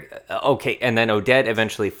Derek, and then Odette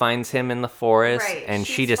eventually finds him in the forest, and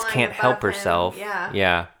she just can't help herself.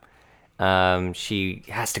 Yeah. She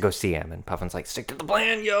has to go see him, and Puffin's like, stick to the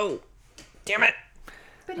plan, yo! Damn it!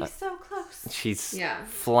 But he's so close. She's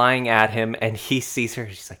flying at him, and he sees her,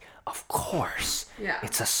 and she's like, of course! Yeah.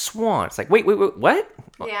 It's a swan! It's like, wait, what?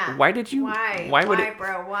 Yeah. Why did you... Why?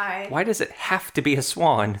 Bro? Why? Why does it have to be a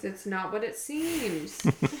swan? It's not what it seems.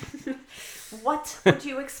 What would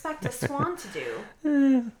you expect a swan to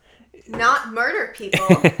do? Not murder people.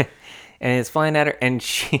 And it's flying at her, and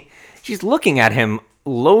she's looking at him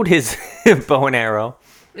load his bow and arrow.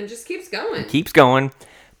 And just keeps going.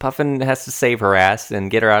 Puffin has to save her ass and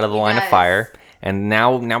get her out of the line of fire. And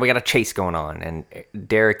now we got a chase going on, and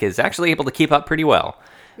Derek is actually able to keep up pretty well.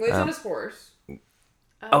 Well, he's on his horse.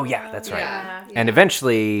 Oh yeah, that's right. Yeah. And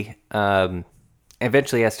eventually he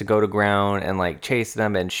has to go to ground and chase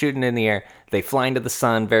them and shooting in the air. They fly into the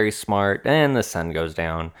sun, very smart, and the sun goes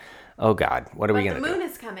down. Oh God, what are we gonna do? The moon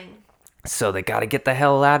is coming. So they got to get the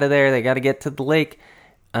hell out of there. They got to get to the lake.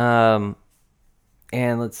 And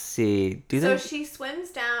let's see. So she swims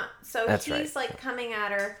down. So That's he's right. coming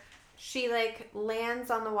at her. She lands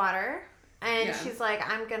on the water, and she's like,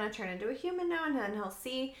 "I'm gonna turn into a human now," and then he'll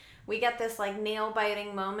see. We get this nail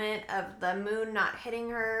biting moment of the moon not hitting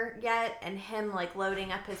her yet, and him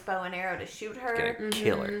loading up his bow and arrow to shoot her. Gonna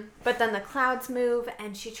kill her. But then the clouds move,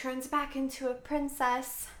 and she turns back into a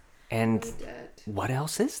princess. And what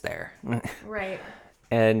else is there? Right.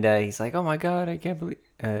 And he's like, "Oh my God, I can't believe."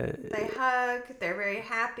 They hug. They're very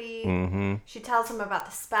happy. Mm-hmm. She tells him about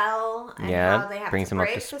the spell and how they have brings to him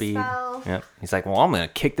break up to the speed. spell. Yep. He's like, "Well, I'm gonna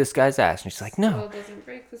kick this guy's ass," and she's like, "No." Spell doesn't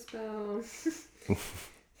break the spell.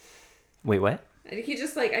 Wait, what? He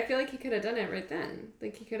just I feel like he could have done it right then.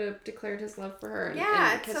 He could have declared his love for her.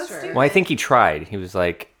 Yeah, and it's kissed so her. stupid. Well, I think he tried. He was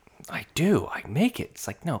like, "I do. I make it." It's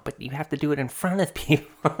like, no, but you have to do it in front of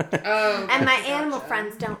people. Oh, and my animal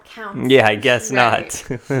friends don't count. Yeah, I guess Right.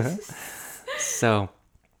 not. So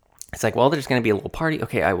it's like, well, there's going to be a little party.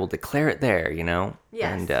 Okay, I will declare it there, Yes.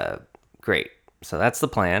 And great. So that's the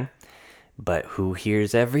plan. But who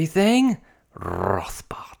hears everything?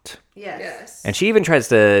 Rothbot. Yes. And she even tries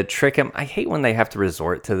to trick him. I hate when they have to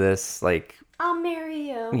resort to this. I'll marry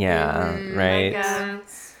you. Yeah, right.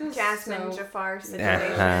 Jasmine Jafar situation.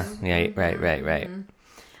 Yeah, right.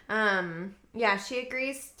 Yeah, she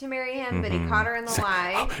agrees to marry him, but he caught her in the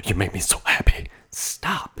lie. You make me so happy.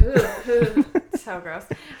 Stop. So gross.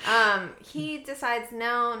 He decides,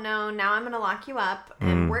 no, now I'm gonna lock you up,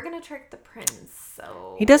 and we're gonna trick the prince.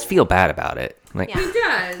 So he does feel bad about it. Like He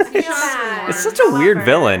does. He does. it's such a weird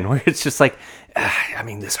villain where it's just like, I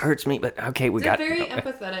mean, this hurts me, but okay, It's a very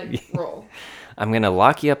empathetic role. I'm gonna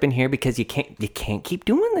lock you up in here because you can't keep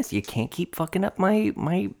doing this. You can't keep fucking up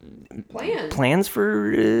my plans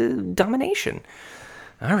for domination.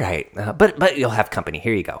 All right, but you'll have company.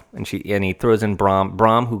 Here you go. And he throws in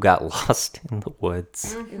Brom, who got lost in the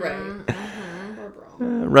woods, Right.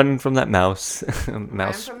 running from that mouse.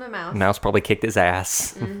 Mouse probably kicked his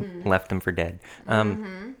ass, left him for dead.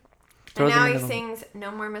 And now he sings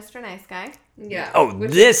 "No More Mr. Nice Guy." Yeah. Oh,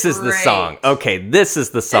 this is the song. Okay, this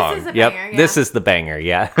is the song. This is a yep, banger, yeah. This is the banger.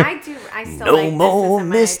 Yeah. I still No like more This Isn't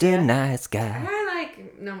My Mr. Idea. Nice Guy. I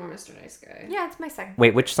like No More Mr. Nice Guy. Yeah, it's my second.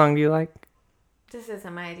 Wait, which song do you like? This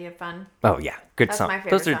Isn't My Idea of Fun. Oh yeah, good That's song. my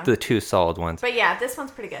favorite Those are song. the two solid ones. But yeah, this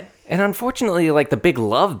one's pretty good. And unfortunately, like the big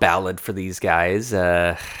love ballad for these guys,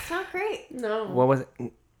 It's not great. No. what was it?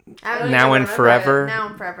 I don't Now even and remember Forever. it. Now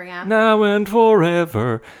and Forever, yeah. Now and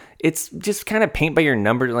Forever. It's just kind of paint by your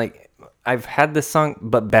numbers. Like I've had this song,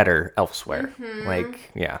 but better elsewhere.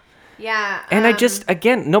 Like yeah. Yeah. And I just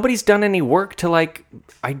again, nobody's done any work to like.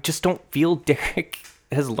 I just don't feel Derek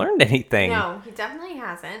has learned anything. No, he definitely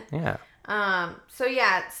hasn't. Yeah.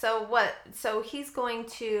 So he's going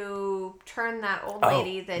to turn that old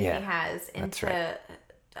lady that he has That's into right.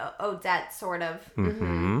 Odette, sort of.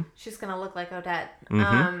 Mm-hmm. She's gonna look like Odette.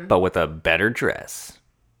 But with a better dress.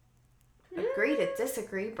 Agree to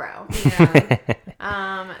disagree, bro.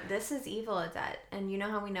 Yeah. This is evil Odette, and you know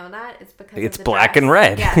how we know that? It's because It's of the black dress. and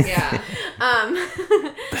red. Yes. Yeah.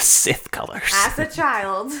 The Sith colors. As a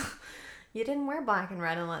child, you didn't wear black and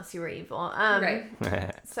red unless you were evil. Right.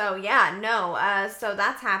 So yeah, no. So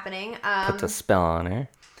that's happening. Puts a spell on her.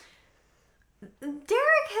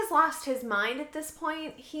 Derek has lost his mind at this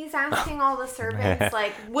point. He's asking all the servants,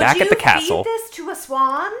 like, would Back you at the castle. feed this to a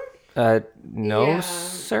swan? No, Yeah.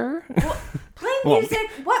 sir. Play music.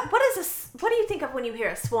 What do you think of when you hear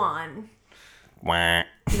a swan? Wah.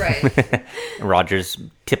 Right. Rogers,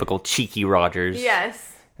 typical cheeky Rogers.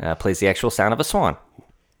 Yes. Plays the actual sound of a swan.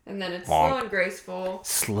 And then it's Wonk. slow and graceful.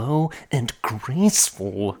 Slow and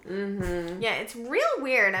graceful. Yeah, it's real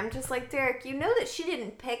weird. I'm just like, Derek, you know that she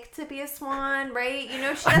didn't pick to be a swan, right? You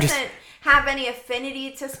know she doesn't have any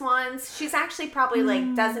affinity to swans. She's actually probably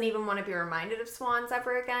like doesn't even want to be reminded of swans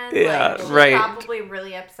ever again. Yeah, like, she's right. probably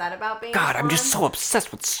really upset about being God, a I'm just swan. so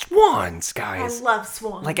obsessed with swans, I guys. love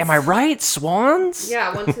swans. Like, am I right? Swans?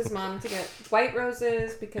 Yeah, wants his mom to get white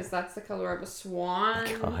roses because that's the color of a swan.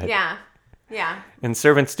 God. Yeah. Yeah. And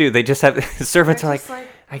servants do. They just have servants They're are just like, like,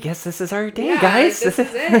 I guess this is our day, Yeah, guys. this is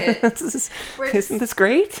it. Isn't this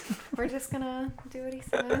great? we're just gonna do what he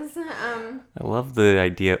says. I love the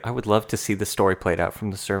idea. I would love to see the story played out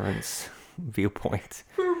from the servants' viewpoint.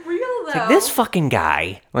 For real though. Like this fucking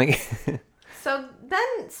guy. Like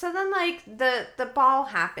So then like the ball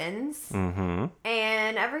happens mm-hmm.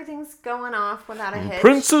 and everything's going off without a hitch.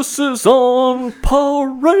 Princesses on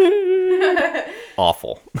parade.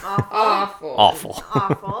 Awful. Awful.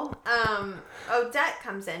 Awful. Odette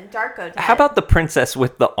comes in, Dark Odette. How about the princess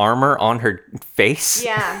with the armor on her face?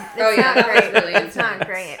 Yeah. It's Oh, yeah, not that was great. really It's not intense.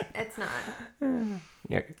 great. It's not.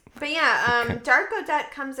 Yeah. But yeah, Dark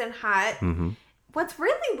Odette comes in hot. Mm-hmm. What's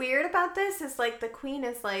really weird about this is like the queen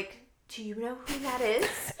is like, do you know who that is?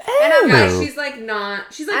 And I'm No. she's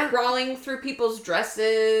like crawling through people's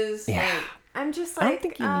dresses. Yeah. Like, I'm just I don't like,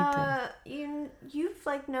 think you need you've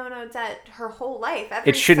like known Odette her whole life. Every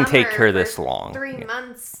It shouldn't take summer her this for long. 3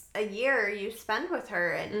 months a year you spend with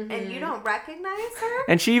her, and you don't recognize her.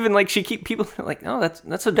 And she even she keep people like, oh,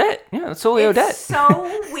 that's Odette. Yeah, that's totally It's Odette.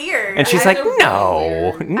 so weird. And she's I like, know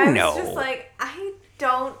no, weird. I no. was just like, I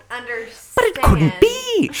don't understand. But it couldn't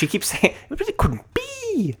be. She keeps saying, but it couldn't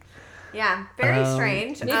be. Yeah, very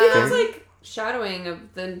strange. maybe that's like shadowing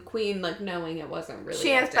of the queen, like knowing it wasn't really. She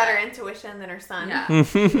has Odette. better intuition than her son. Yeah.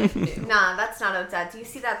 Nah, that's not Odette. Do you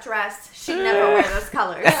see that dress? She'd never wear those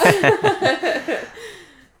colors.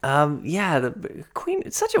 Yeah, the queen.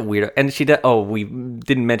 It's such a weird. And she does. Oh, we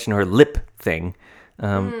didn't mention her lip thing.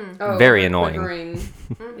 Very her annoying. quivering.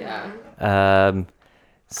 Yeah.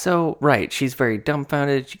 So right, she's very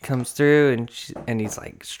dumbfounded. She comes through and he's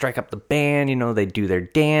like, strike up the band. You know, they do their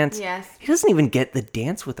dance. Yes. He doesn't even get the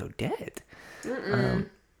dance with Odette.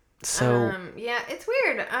 So Yeah, it's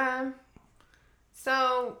weird.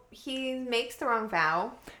 So he makes the wrong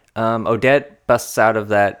vow. Odette busts out of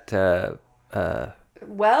that.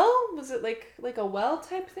 Well, was it like a well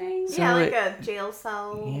type thing? Yeah, like it- a jail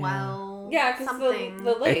cell, Yeah. well, Yeah, because something.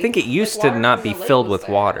 the lake. I think it used like, to not be from the lake filled was with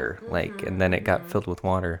there. water, and then it got filled with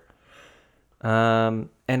water. And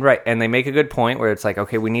they make a good point where it's like,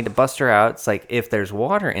 okay, we need to bust her out. It's like, if there's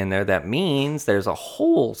water in there, that means there's a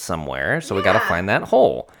hole somewhere, so we got to find that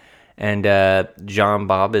hole. And John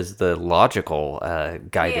Bob is the logical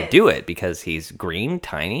guy to do it because he's green,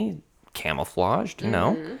 tiny, camouflaged, you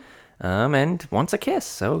know, and wants a kiss.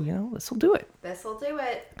 So, you know, this will do it. This will do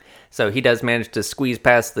it. So he does manage to squeeze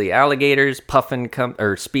past the alligators.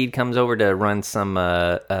 Speed comes over to run some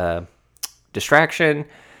distraction.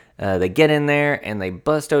 They get in there and they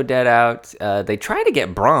bust Odette out. They try to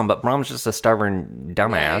get Brom, but Brom's just a stubborn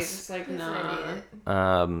dumbass. Yeah, he's just like,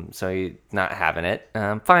 nah. So he's not having it.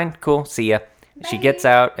 Fine, cool, see ya. Bye. She gets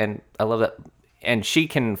out, and I love that. And she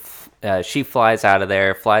flies out of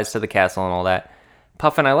there, flies to the castle and all that.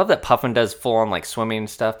 Puffin, I love that Puffin does full on like swimming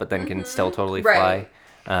stuff, but then can still totally fly.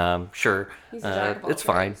 Sure, it's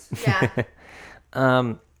fine.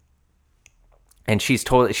 Yeah. And she's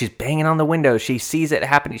banging on the window. She sees it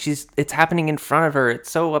happening. It's happening in front of her.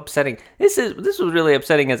 It's so upsetting. This was really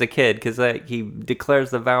upsetting as a kid because he declares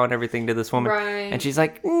the vow and everything to this woman, and she's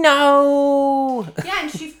like, no. Yeah,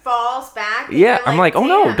 and she falls back. Yeah, I'm like, oh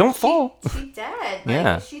no, don't fall. She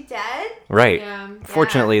dead. Is she dead? Right. Yeah.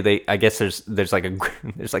 Fortunately, I guess there's like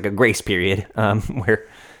a grace period where.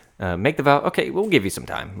 Make the vow. Okay, we'll give you some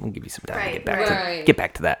time. To get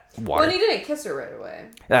back to that water. Well, he didn't kiss her right away.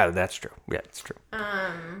 Oh, that's true. Yeah, it's true.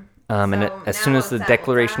 And as soon as the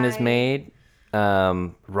declaration is made,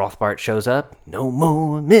 Rothbart shows up. No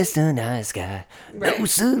more Mr. Nice Guy. Right. No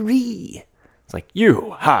siree. It's like,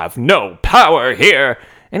 you have no power here.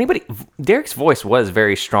 Derek's voice was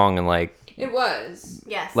very strong and like... It was.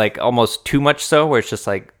 Yes. Like almost too much so, where it's just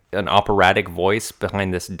like an operatic voice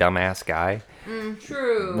behind this dumbass guy.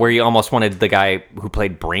 True. Where you almost wanted the guy who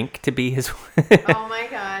played Brink to be his... Oh my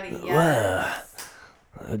god, yes.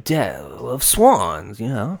 Odette of swans, you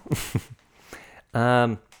know.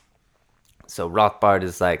 So Rothbard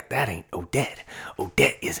is like, that ain't Odette.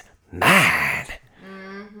 Odette is mine.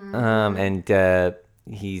 And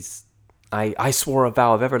he's... I swore a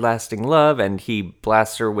vow of everlasting love, and he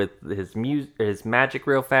blasts her with his magic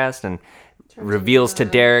real fast and reveals to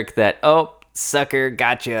Derek that, oh, sucker,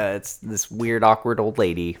 gotcha. It's this weird, awkward old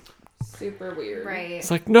lady. Super weird. Right.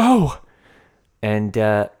 It's like, no. And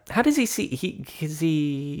how does he see?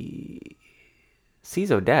 He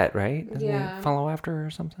sees Odette, right? Doesn't he follow after her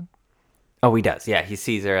or something? Oh, he does. Yeah, he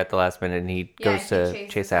sees her at the last minute, and he goes to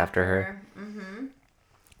chase after her.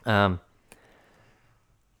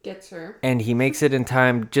 Gets her. And he makes it in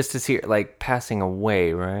time just to see her, like, passing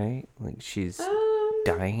away, right? Like, she's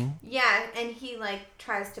dying. Yeah, and he, like,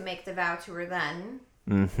 tries to make the vow to her then.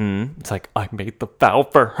 It's like, I made the vow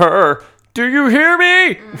for her. Do you hear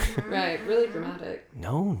me? Right, really dramatic.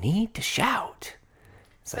 No need to shout.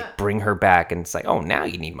 It's like, bring her back. And it's like, oh, now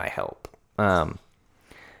you need my help.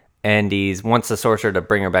 And he wants the sorcerer to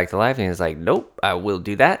bring her back to life. And he's like, nope, I will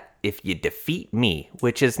do that if you defeat me.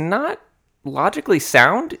 Which is not logically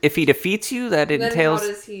sound. If he defeats you, that entails... How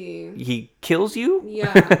does he kills you?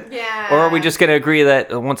 Yeah. Yeah. Or are we just going to agree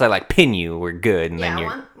that once I, like, pin you, we're good? And then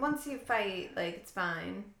you're... once you fight, like, it's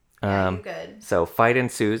fine. Yeah, you're good. So fight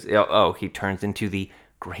ensues. Oh, he turns into the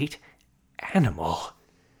great animal.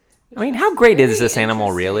 I mean, how great is this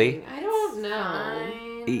animal, really? I don't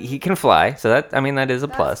know. He can fly, so that is a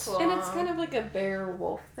plus. Cool. And it's kind of like a bear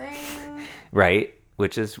wolf thing. Right,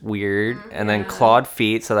 which is weird. And then clawed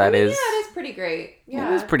feet, so that is... Yeah, it is pretty great.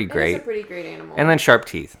 Yeah, it is pretty great. It's a pretty great animal. And then sharp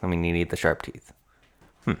teeth. I mean, you need the sharp teeth.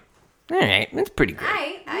 All right, that's pretty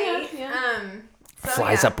great.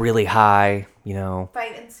 Flies up really high, you know.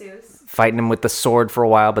 Fight ensues. Fighting him with the sword for a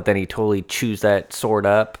while, but then he totally chews that sword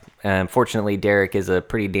up. And fortunately, Derek is a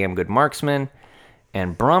pretty damn good marksman.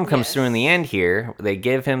 And Brom comes through in the end here. They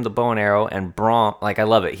give him the bow and arrow, and Brom, like, I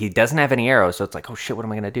love it. He doesn't have any arrows, so it's like, oh shit, what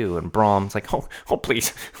am I going to do? And Brom's like, oh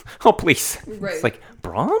please. Oh, please. Right. It's like,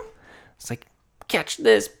 Brom? It's like, catch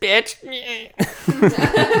this, bitch.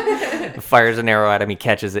 Fires an arrow at him, he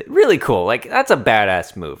catches it. Really cool. Like, that's a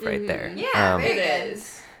badass move right there. Yeah, it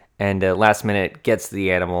is. And last minute gets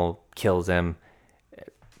the animal, kills him.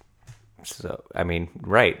 So, I mean,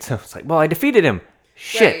 right. So it's like, well, I defeated him.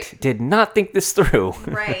 Shit, did not think this through.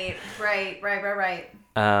 Right.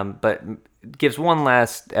 But gives one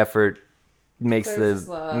last effort, makes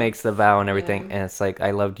the vow and everything, and it's like,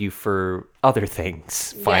 I loved you for other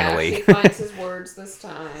things. Finally, yeah, she finds his words this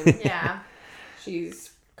time. Yeah,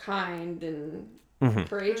 she's kind and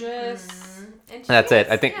courageous. And that's it.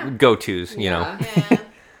 I think go-tos, you know. Yeah.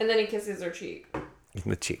 And then he kisses her cheek.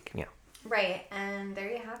 The cheek, yeah. Right, and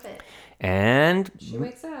there you have it. And she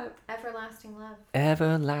wakes up. Everlasting love.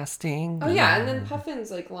 Everlasting. Oh yeah, and then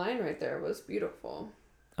Puffin's like line right there was beautiful.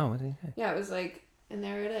 Oh, what did he say? Yeah, it was like, And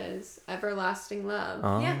there it is. Everlasting love.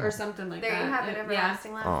 Yeah. Or something like that. There you have it,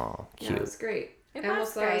 everlasting love. Oh, cute. Yeah, it was great. I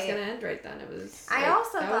almost thought it was going to end right then. It was. I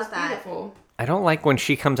also thought was that. Beautiful. I don't like when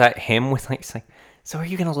she comes at him with like, so are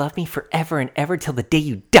you going to love me forever and ever till the day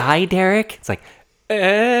you die, Derek? It's like,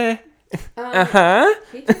 uh-huh.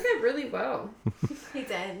 He took it really well. He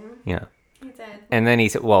did. Yeah. He did. And then he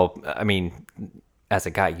said, well, I mean, as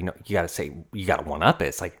a guy, you got to say, you got to one up it.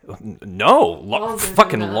 It's like, no,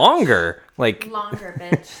 fucking longer. Like, longer,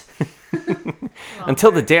 bitch.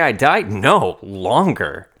 Until the day I die? No,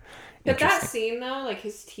 longer. But that scene though, like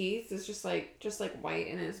his teeth is just like white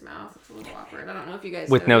in his mouth. It's a little awkward. I don't know if you guys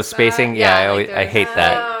with no spacing. That. Yeah, like I hate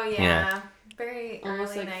that. Oh yeah. Very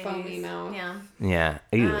almost early like 90s. foamy mouth. Yeah. Yeah.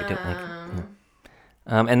 Ew, I don't like it.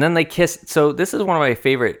 Yeah. And then they kiss. So this is one of my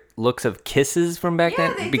favorite looks of kisses from back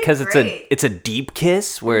then because it's a deep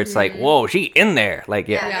kiss where it's like, whoa, she in there. Like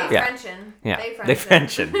they Frenchin'. Yeah, they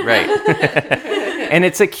Frenchin', right. And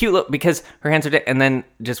it's a cute look because her hands are and then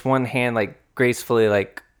just one hand like gracefully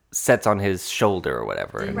like sets on his shoulder or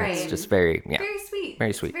whatever, and it's just very sweet.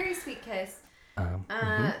 Very sweet. Very sweet kiss.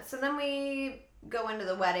 So then we go into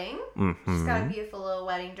the wedding. She's got a beautiful little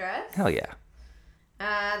wedding dress. Hell yeah.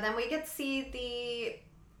 Then we get to see the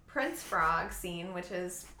Prince Frog scene, which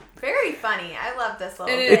is very funny. I love this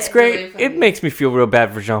little bit. It's great. Really, it makes me feel real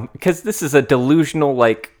bad for Jean because this is a delusional,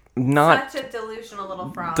 like, not such a delusional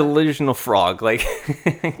little frog. Delusional frog, like.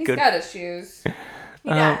 He's got issues. He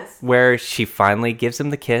does. Where she finally gives him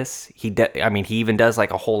the kiss. He even does like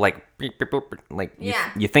a whole like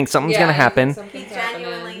you think something's gonna happen. He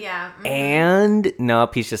genuinely, And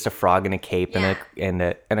nope, he's just a frog in a cape and a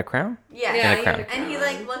crown. Yeah, and a crown. And he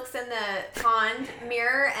like looks in the pond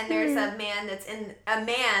mirror, and there's a man that's in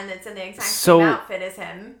the exact same outfit as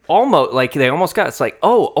him. Almost like they almost got. It's like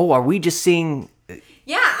are we just seeing?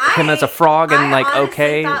 Yeah, him as a frog and I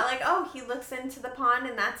thought like, he looks into the pond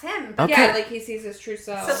and that's him. But yeah, like he sees his true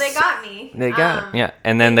self. So they got me. They got him, yeah.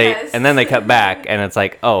 And then they cut back and it's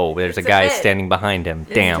like, there's a guy standing behind him.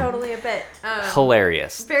 Damn. It's totally a bit.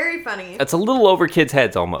 Hilarious. Very funny. It's a little over kids'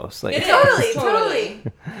 heads almost. Like, Totally.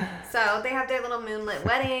 So they have their little moonlit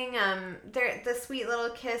wedding. The sweet little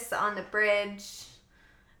kiss on the bridge.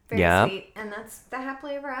 Very sweet. And that's the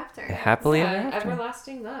happily ever after. Happily ever after.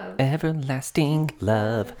 Everlasting love. Everlasting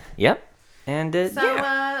love. Yep. And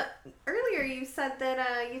earlier you said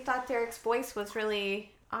that you thought Derek's voice was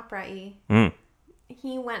really opera-y.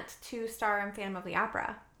 He went to star in Phantom of the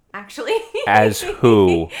Opera, actually. As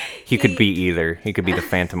who? He could be either. He could be the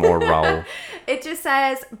Phantom or Raoul. It just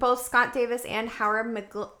says both Scott Davis and Howard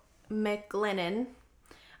McGlennon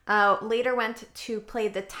later went to play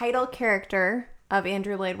the title character of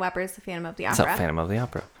Andrew Lloyd Webber's The Phantom of the Opera. That's Phantom of the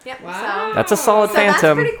Opera. Yep. Wow. That's a solid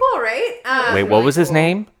Phantom. That's pretty cool, right? Wait, what was his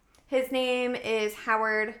name? His name is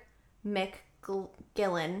Howard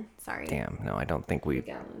McGillen. Sorry. Damn, no, I don't think we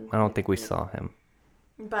saw him.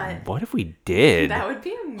 But what if we did? That would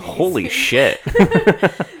be amazing. Holy shit.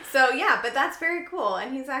 So yeah, but that's very cool,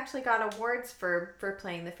 and he's actually got awards for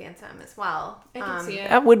playing the Phantom as well. I can see it.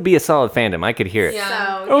 That would be a solid Phantom. I could hear it.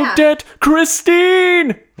 Yeah. So, Odette,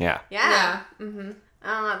 Christine. Yeah. Mm-hmm.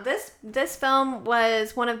 This film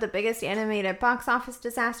was one of the biggest animated box office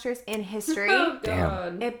disasters in history. Oh,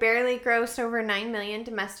 God. It barely grossed over $9 million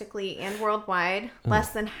domestically and worldwide, less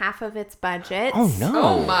than half of its budget. Oh no!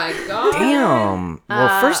 Oh my God! Damn.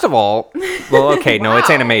 Well, first of all, okay, no, it's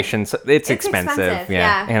animation, so it's expensive.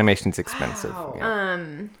 Yeah, animation's expensive. Wow.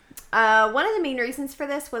 Yeah. One of the main reasons for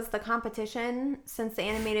this was the competition, since the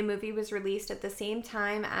animated movie was released at the same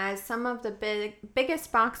time as some of the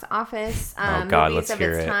biggest box office movies of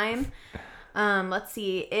its time. Let's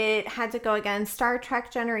see. It had to go against Star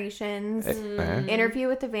Trek Generations, Interview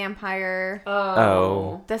with the Vampire,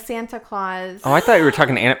 The Santa Claus. Oh, I thought you were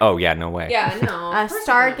talking oh, yeah, no way. Yeah, no.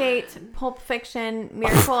 Stargate, Pulp Fiction,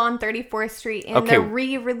 Miracle on 34th Street, and the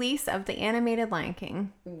re-release of the animated Lion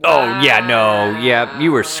King. Wow. Oh, yeah, no. Yeah,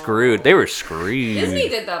 you were screwed. They were screwed. Disney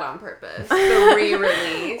did that on purpose. The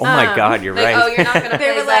re-release. Oh, my God, you're right. Oh, you're not going to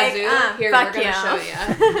play Zazu? Here, we're going to show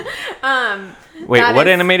you. Wait, what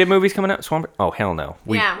animated movie's coming out? Swan? Oh, hell no.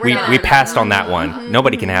 We passed on that one.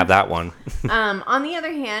 Nobody can have that one. On the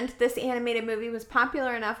other hand, this animated movie was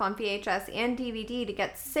popular enough on VHS and DVD to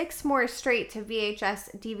get 6 more straight to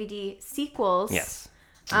VHS DVD sequels. Yes.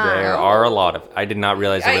 There are a lot of... I did not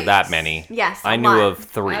realize there were that many. Yes, I knew of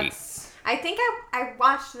 3. I think I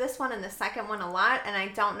watched this one and the second one a lot, and I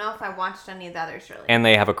don't know if I watched any of the others really. And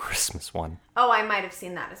they have a Christmas one. Oh, I might have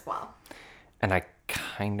seen that as well. And I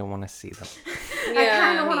kind of want to see them. I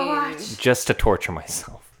kind of want to watch. Just to torture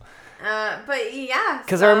myself. But yeah.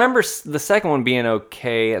 Because I remember the second one being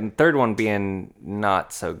okay and the third one being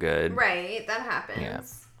not so good. Right, that happens. Yeah.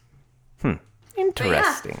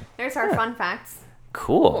 Interesting. Yeah, there's our fun facts.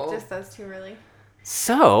 Cool. Just those two, really.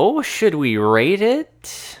 So, should we rate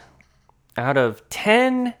it out of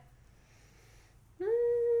 10?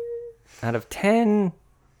 Out of 10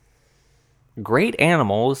 great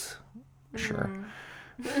animals? Sure.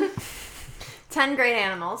 10 great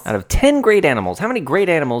animals. Out of 10 great animals, how many great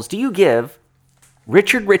animals do you give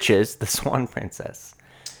Richard Rich's The Swan Princess?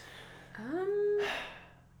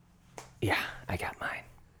 Yeah, I got mine.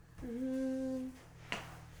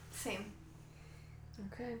 Same.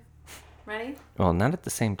 Okay. Ready? Well, not at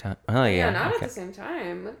the same time. Oh, yeah. Not at the same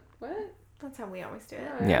time. What? That's how we always do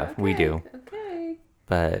it. Yeah, we do. Okay.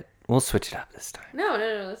 But we'll switch it up this time. No.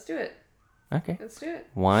 Let's do it. Okay. Let's do it.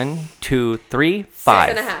 1, 2, 3,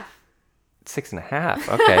 5. 6.5. 6.5.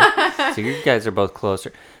 Okay. So you guys are both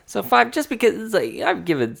closer. So 5, just because I've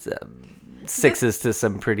given 6s to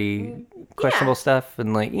some pretty questionable stuff,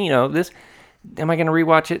 and this. Am I going to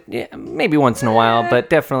rewatch it? Yeah, maybe once in a while,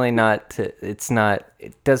 but definitely not.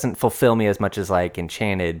 It doesn't fulfill me as much as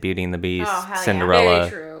Enchanted, Beauty and the Beast, Cinderella.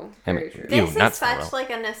 Very true. Very true. This is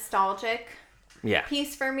such a nostalgic yeah.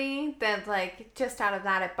 piece for me that just out of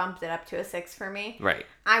that it bumped it up to a 6 for me. Right.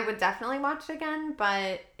 I would definitely watch it again,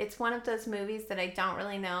 but it's one of those movies that I don't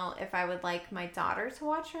really know if I would like my daughter to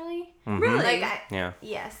watch. Really. Really? Yeah.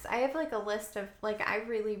 Yes, I have a list of I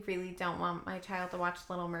really, really don't want my child to watch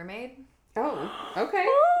Little Mermaid. Oh, okay.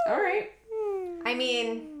 All right. I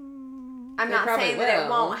mean, I'm not saying that it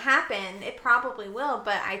won't happen. It probably will,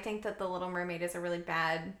 but I think that The Little Mermaid is a really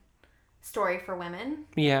bad story for women.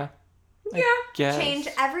 Yeah. Yeah. Change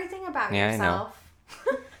everything about yourself.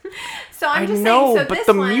 I know. So I'm just saying. So but this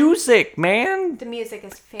the one, music, man. The music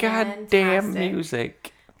is fantastic. Goddamn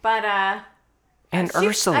music. But and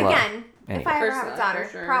Ursula. Again, anyway. if I ever Ursula, have a daughter,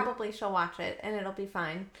 for sure. probably she'll watch it and it'll be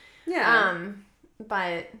fine. Yeah.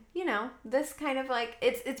 But this kind of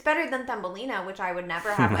it's better than Thumbelina, which I would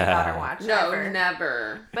never have my daughter watch. No, ever.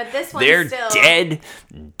 Never. But this one's They're still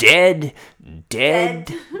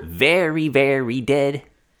dead, very, very dead.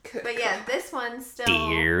 But yeah, this one's still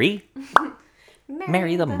Dearie,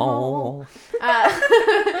 marry the mole.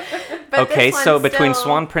 But okay, so between still,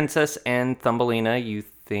 Swan Princess and Thumbelina, you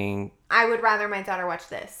think? I would rather my daughter watch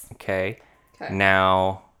this. Okay.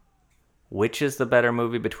 Now, which is the better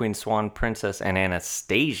movie between Swan Princess and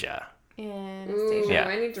Anastasia? Anastasia. Ooh,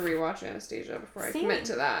 I need to rewatch Anastasia before I commit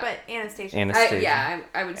to that. But Anastasia.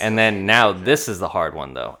 I would. And then now this is the hard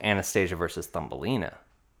one though: Anastasia versus Thumbelina.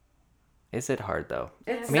 Is it hard though?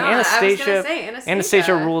 It's I mean, not. Anastasia. I was gonna say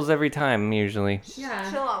Anastasia rules every time usually. Yeah.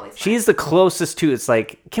 She'll always. She's the closest to. It's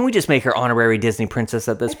can we just make her honorary Disney princess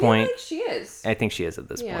at this point? I feel like she is. I think she is at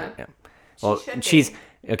this point. Yeah. Well, she's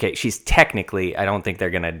technically. I don't think they're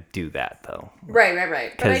gonna do that though. Right.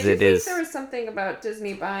 But I do think there was something about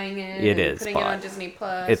Disney buying it. It is putting it on Disney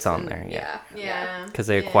Plus. It's on there. Yeah. Because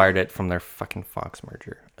they acquired it from their fucking Fox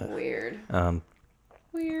merger. Weird.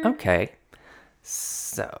 Weird. Okay.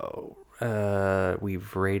 So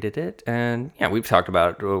we've rated it, and we've talked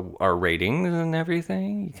about our ratings and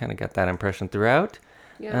everything. You kind of got that impression throughout.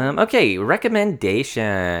 Yeah. Okay.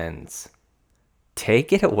 Recommendations.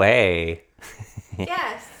 Take it away.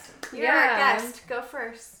 Yes, you're our guest. Go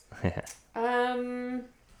first.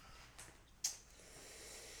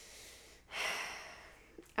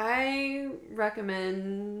 I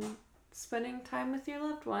recommend spending time with your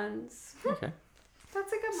loved ones. Okay.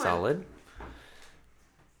 That's a good one. Solid.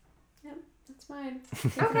 Yep, that's mine.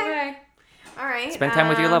 Okay. All right. Spend time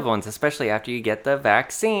with your loved ones, especially after you get the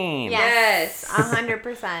vaccine. Yes,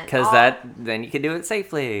 100%. Because then you can do it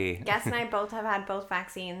safely. Guess and I both have had both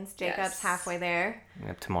vaccines. Jacob's halfway there.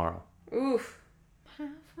 Yep, tomorrow. Oof.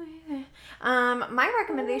 Halfway there. My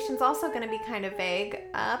recommendation's also going to be kind of vague.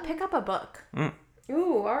 Pick up a book.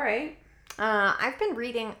 Ooh, all right. I've been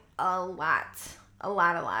reading a lot.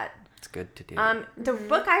 It's good to do. The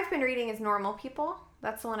book I've been reading is Normal People.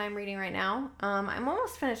 That's the one I'm reading right now. I'm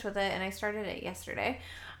almost finished with it, and I started it yesterday.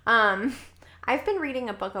 I've been reading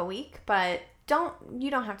a book a week, but you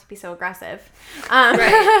don't have to be so aggressive.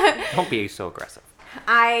 Right. Don't be so aggressive.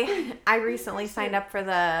 I recently signed up for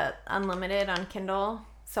the Unlimited on Kindle,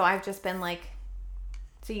 so I've just been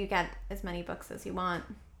so you get as many books as you want.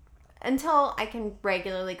 Until I can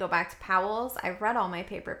regularly go back to Powell's. I've read all my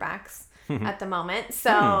paperbacks at the moment.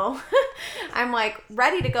 So I'm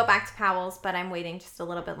ready to go back to Powell's, but I'm waiting just a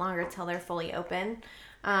little bit longer till they're fully open.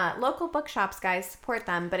 Local bookshops, guys, support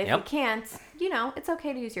them. But if you can't, it's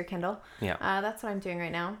okay to use your Kindle. Yeah. That's what I'm doing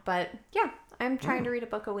right now. But yeah, I'm trying to read a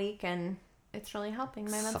book a week, and it's really helping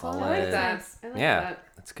my mental health. I like that. I like that.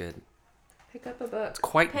 That's good. Pick up a book. It's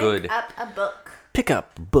quite good. Pick up a book. Pick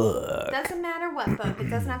up a book. Doesn't matter what book. It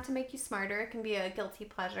doesn't have to make you smarter. It can be a guilty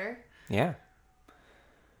pleasure. Yeah.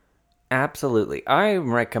 Absolutely.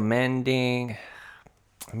 I'm recommending...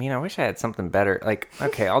 I mean, I wish I had something better. Like,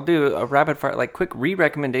 okay, I'll do a rapid fire, like, quick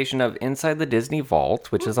re-recommendation of Inside the Disney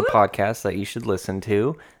Vault, which is a podcast that you should listen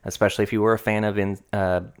to, especially if you were a fan of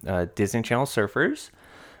Disney Channel Surfers.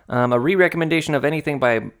 A re-recommendation of anything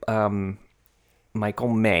by Michael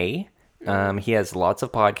May. He has lots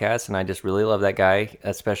of podcasts, and I just really love that guy,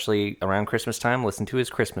 especially around Christmas time. Listen to his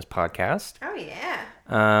Christmas podcast. Oh, yeah.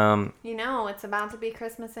 It's about to be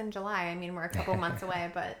Christmas in July. I mean, we're a couple months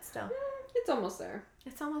away, but still. It's almost there.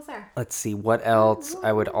 It's almost there. Let's see, what else?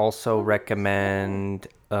 I would also recommend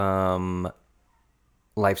Life's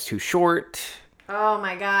Too Short. Oh,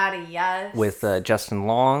 my God, yes. With Justin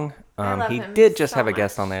Long. He did just have a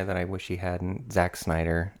guest on there that I wish he hadn't, Zack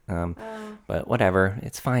Snyder. But whatever.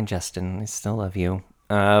 It's fine, Justin. I still love you.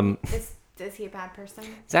 Is he a bad person?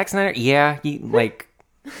 Zack Snyder? Yeah. He, like...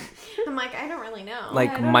 I'm like, I don't really know.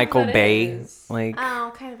 Like Michael Bay. Like,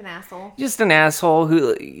 kind of an asshole. Just an asshole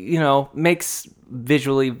who, makes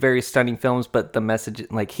visually very stunning films, but the message,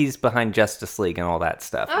 like, he's behind Justice League and all that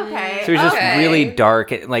stuff. Okay. So he's just really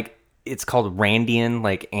dark. Like, it's called Randian,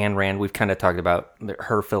 like Ayn Rand. We've kind of talked about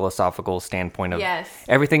her philosophical standpoint of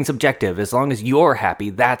everything's objective. As long as you're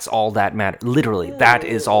happy, that's all that matters. Literally, that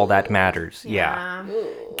is all that matters. Yeah.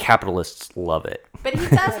 Capitalists love it. But he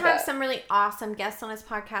does have some really awesome guests on his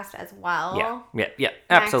podcast as well. Yeah,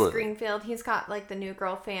 absolutely. Max Greenfield, he's got like the New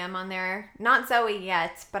Girl fam on there. Not Zoe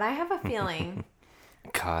yet, but I have a feeling.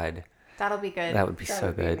 God. That'll be good. That would be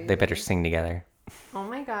so good. They better sing together. Oh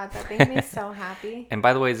my God, that made me so happy. And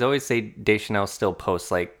by the way, Zoe Deschanel still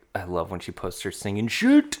posts, like, I love when she posts her singing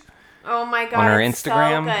shit. Oh my God, on her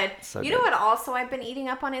Instagram. So good. So you know what also I've been eating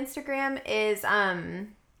up on Instagram is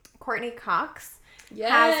Courtney Cox.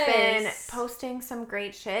 Has been posting some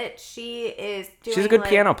great shit. She's a good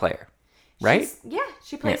piano player, right?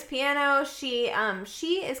 She plays piano. She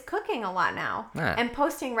is cooking a lot now and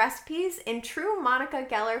posting recipes in true Monica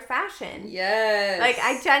Geller fashion. Yes. Like,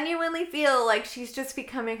 I genuinely feel like she's just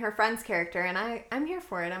becoming her friend's character, and I'm here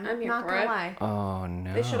for it. I'm not gonna lie. Oh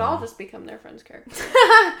no. They should all just become their friend's character.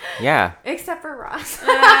 Yeah. Except for Ross.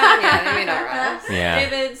 Maybe not Ross. Yeah.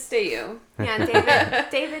 David, stay you. Yeah,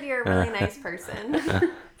 David, you're a really nice person.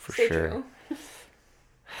 For stay sure. True.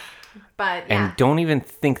 But yeah. And don't even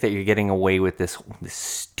think that you're getting away with this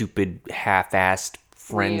stupid half-assed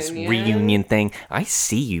friends reunion thing. I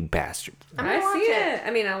see you bastards. I see it. I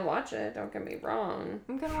mean, I'll watch it. Don't get me wrong.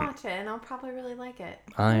 I'm gonna watch it, and I'll probably really like it.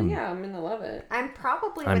 I'm gonna love it. I'm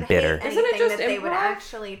bitter. Hate anything that they would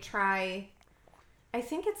actually try. I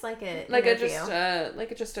think it's like a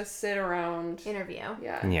just a sit around interview.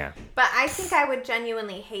 Yeah. But I think I would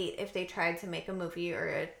genuinely hate if they tried to make a movie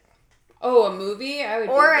or a movie. I would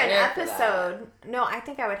or an episode. No, I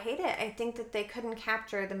think I would hate it. I think that they couldn't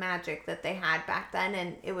capture the magic that they had back then,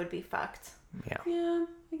 and it would be fucked. Yeah. Yeah,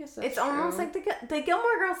 I guess that's It's almost like the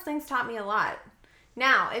Gilmore Girls things taught me a lot.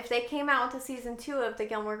 Now, if they came out with a season 2 of the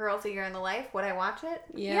Gilmore Girls: A Year in the Life, would I watch it?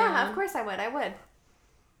 Yeah, of course I would. I would.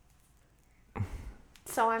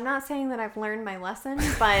 So I'm not saying that I've learned my lesson,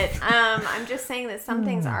 but I'm just saying that some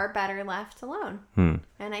things are better left alone.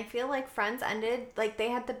 And I feel like Friends ended, like, they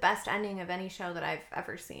had the best ending of any show that I've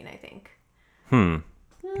ever seen, I think.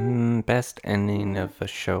 Best ending of a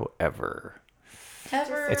show ever.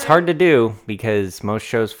 Ever. It's hard to do because most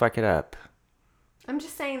shows fuck it up. I'm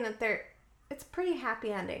just saying that it's a pretty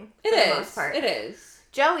happy ending. For the most part. It is.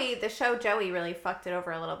 Joey, the show Joey really fucked it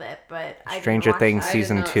over a little bit, but Stranger Things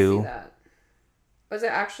season 2. Was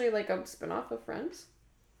it actually like a spinoff of Friends?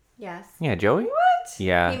 Yes. Yeah, Joey? What?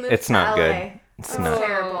 Yeah, it's not LA. good. It's not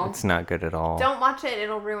terrible. It's not good at all. Don't watch it.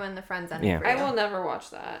 It'll ruin the Friends ending for you. I will never watch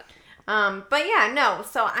that. But yeah, no.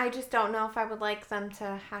 So I just don't know if I would like them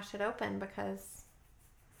to hash it open because...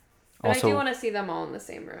 But I do want to see them all in the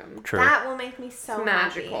same room. True. That will make me so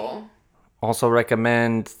magical. Happy. Also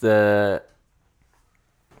recommend the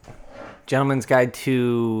Gentleman's Guide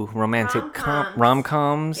to Romantic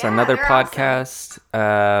Rom-Coms, another podcast.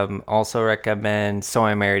 Awesome. Also recommend So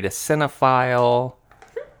I Married a Cinephile.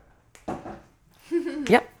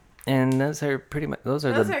 Yep. And those are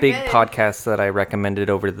the big podcasts that I recommended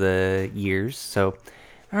over the years. So,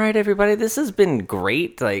 all right, everybody, this has been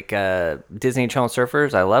great. Like Disney Channel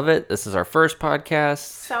Surfers, I love it. This is our first podcast.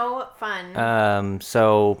 So fun.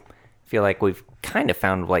 So I feel like we've kind of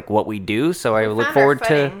found like what we do. So I look forward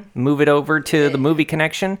to move it over to the movie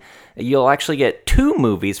connection. You'll actually get 2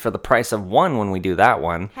 movies for the price of 1 when we do that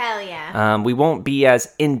one. Hell yeah. We won't be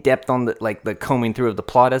as in depth on the combing through of the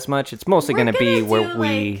plot as much. It's mostly going to be where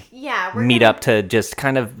we meet up to just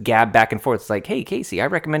kind of gab back and forth. It's like, hey Casey, I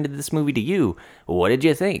recommended this movie to you. What did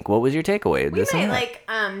you think? What was your takeaway? We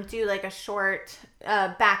might do like a short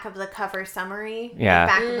back of the cover summary.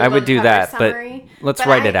 Yeah, I would do that, summary. But let's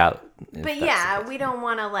write it out. But yeah, we don't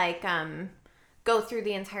want to like go through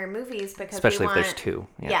the entire movies because especially if there's 2.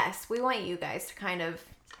 Yeah. Yes, we want you guys to kind of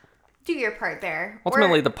do your part there.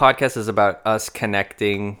 Ultimately, the podcast is about us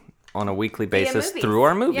connecting on a weekly basis through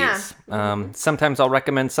our movies. Yeah. Sometimes I'll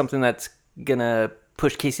recommend something that's gonna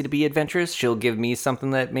push Casey to be adventurous. She'll give me something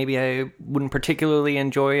that maybe I wouldn't particularly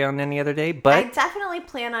enjoy on any other day. But I definitely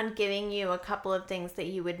plan on giving you a couple of things that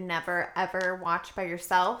you would never ever watch by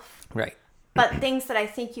yourself. Right. But things that I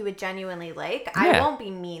think you would genuinely like. I won't be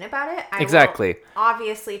mean about it. I exactly. will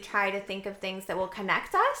obviously try to think of things that will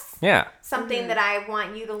connect us. Yeah. Something that I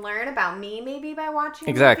want you to learn about me maybe by watching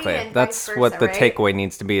exactly. a movie and that's vice versa, what the right? takeaway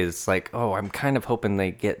needs to be is like, oh, I'm kind of hoping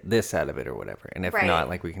they get this out of it or whatever. And if not,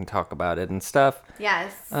 like we can talk about it and stuff.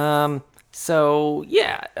 Yes. So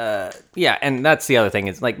yeah, and that's the other thing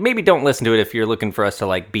is like maybe don't listen to it if you're looking for us to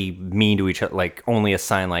like be mean to each other, like only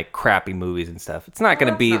assign like crappy movies and stuff. It's not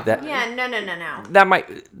going to be that. Yeah, no.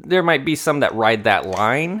 There might be some that ride that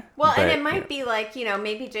line. Well, and it might be like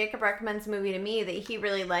maybe Jacob recommends a movie to me that he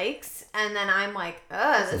really likes, and then I'm like,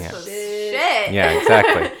 this was shit. Yeah,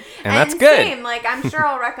 exactly, and that's good. Same, like I'm sure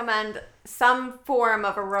I'll recommend some form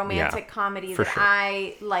of a romantic comedy that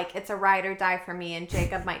I like. It's a ride or die for me, and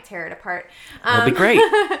Jacob might tear it apart. That'll be great.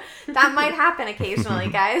 That might happen occasionally,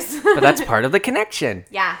 guys. But that's part of the connection.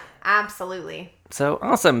 Yeah, absolutely. So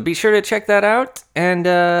awesome! Be sure to check that out. And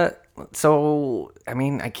so, I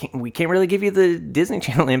mean, we can't really give you the Disney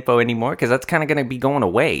Channel info anymore because that's kind of going to be going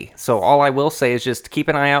away. So all I will say is just keep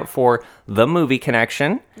an eye out for the movie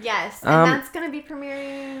connection. Yes, and that's going to be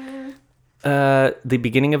premiering. The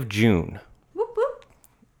beginning of June. Whoop whoop.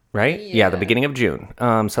 Right? Yeah, the beginning of June.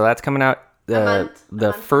 So that's coming out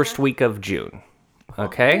the first week of June.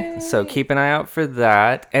 Okay? So keep an eye out for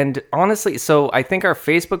that. And honestly, so I think our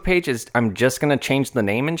Facebook page is, I'm just going to change the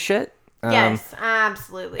name and shit. Yes,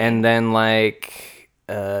 absolutely. And then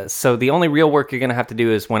so the only real work you're going to have to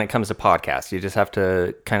do is when it comes to podcasts. You just have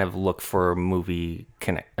to kind of look for the movie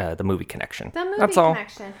connection. The movie That's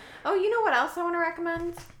connection. All. Oh, you know what else I want to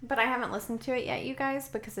recommend? But I haven't listened to it yet, you guys,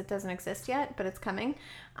 because it doesn't exist yet, but it's coming.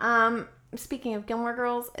 Speaking of Gilmore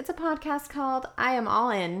Girls, it's a podcast called I Am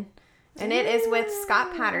All In. And it is with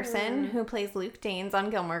Scott Patterson, who plays Luke Danes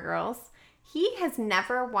on Gilmore Girls. He has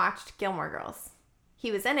never watched Gilmore Girls.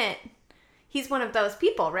 He was in it. He's one of those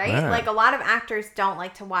people, right? Yeah. Like a lot of actors don't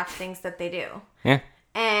like to watch things that they do. Yeah.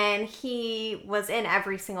 And he was in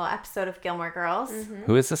every single episode of Gilmore Girls. Mm-hmm.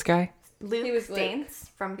 Who is this guy? Luke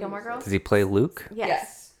Danes from Gilmore Girls. Does he play Luke?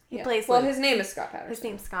 Yes. He plays Luke. Well, his name is Scott Patterson. His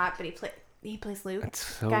name's Scott, but he plays Luke.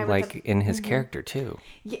 It's so like in his character too.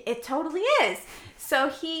 Yeah, it totally is. So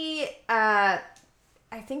he,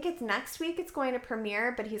 I think it's next week it's going to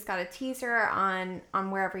premiere, but he's got a teaser on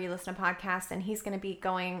wherever you listen to podcasts, and he's going to be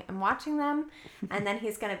going and watching them, and then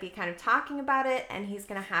he's going to be kind of talking about it, and he's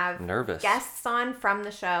going to have guests on from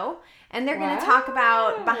the show, and they're going to talk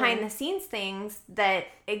about behind the scenes things that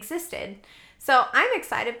existed. So I'm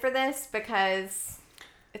excited for this because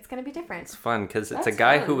it's going to be different. It's fun because it's a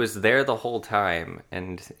guy who was there the whole time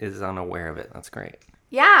and is unaware of it. That's great.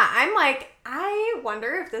 Yeah, I'm like, I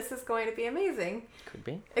wonder if this is going to be amazing. Could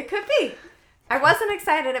be. It could be. I wasn't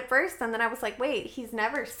excited at first, and then I was like, wait, he's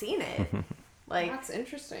never seen it. Like, that's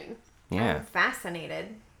interesting. Yeah. I'm fascinated.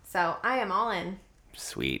 So I am all in.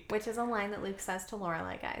 Sweet. Which is a line that Luke says to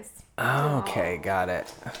Lorelai, guys. Okay, got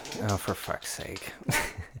it. Oh, for fuck's sake.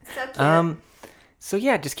 So cute. So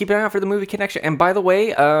yeah, just keep an eye out for the movie connection. And by the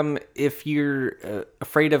way, if you're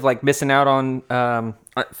afraid of like missing out on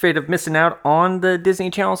the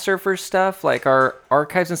Disney Channel Surfer stuff, like our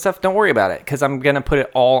archives and stuff, don't worry about it because I'm gonna put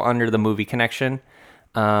it all under the movie connection.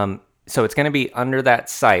 So it's gonna be under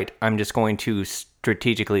that site. I'm just going to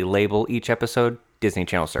strategically label each episode Disney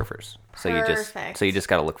Channel Surfers. So you just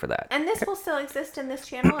got to look for that. And this will still exist in this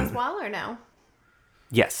channel as well, or no?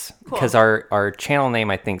 Yes, cool. Because our channel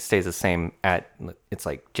name I think stays the same it's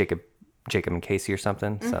like Jacob and Casey or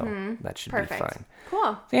something. So that should be fine.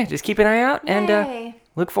 Cool. So yeah, just keep an eye out. Yay. And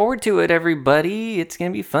look forward to it, everybody. It's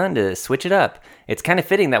gonna be fun to switch it up. It's kind of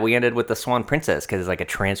fitting that we ended with the Swan Princess because it's like a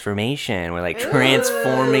transformation. We're like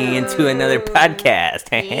transforming into another podcast.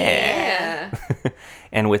 Yeah.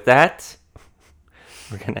 And with that,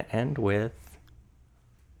 we're gonna end with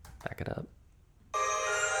back it up.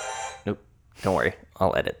 Don't worry.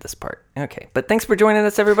 I'll edit this part. Okay. But thanks for joining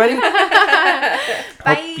us, everybody.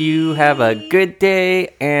 Hope you have a good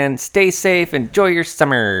day and stay safe. Enjoy your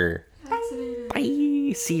summer.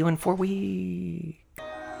 Bye. See you in 4 weeks.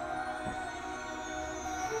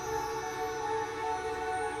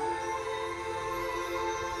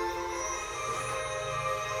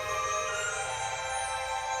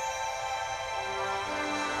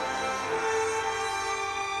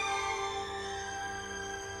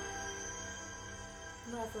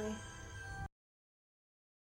 Lovely.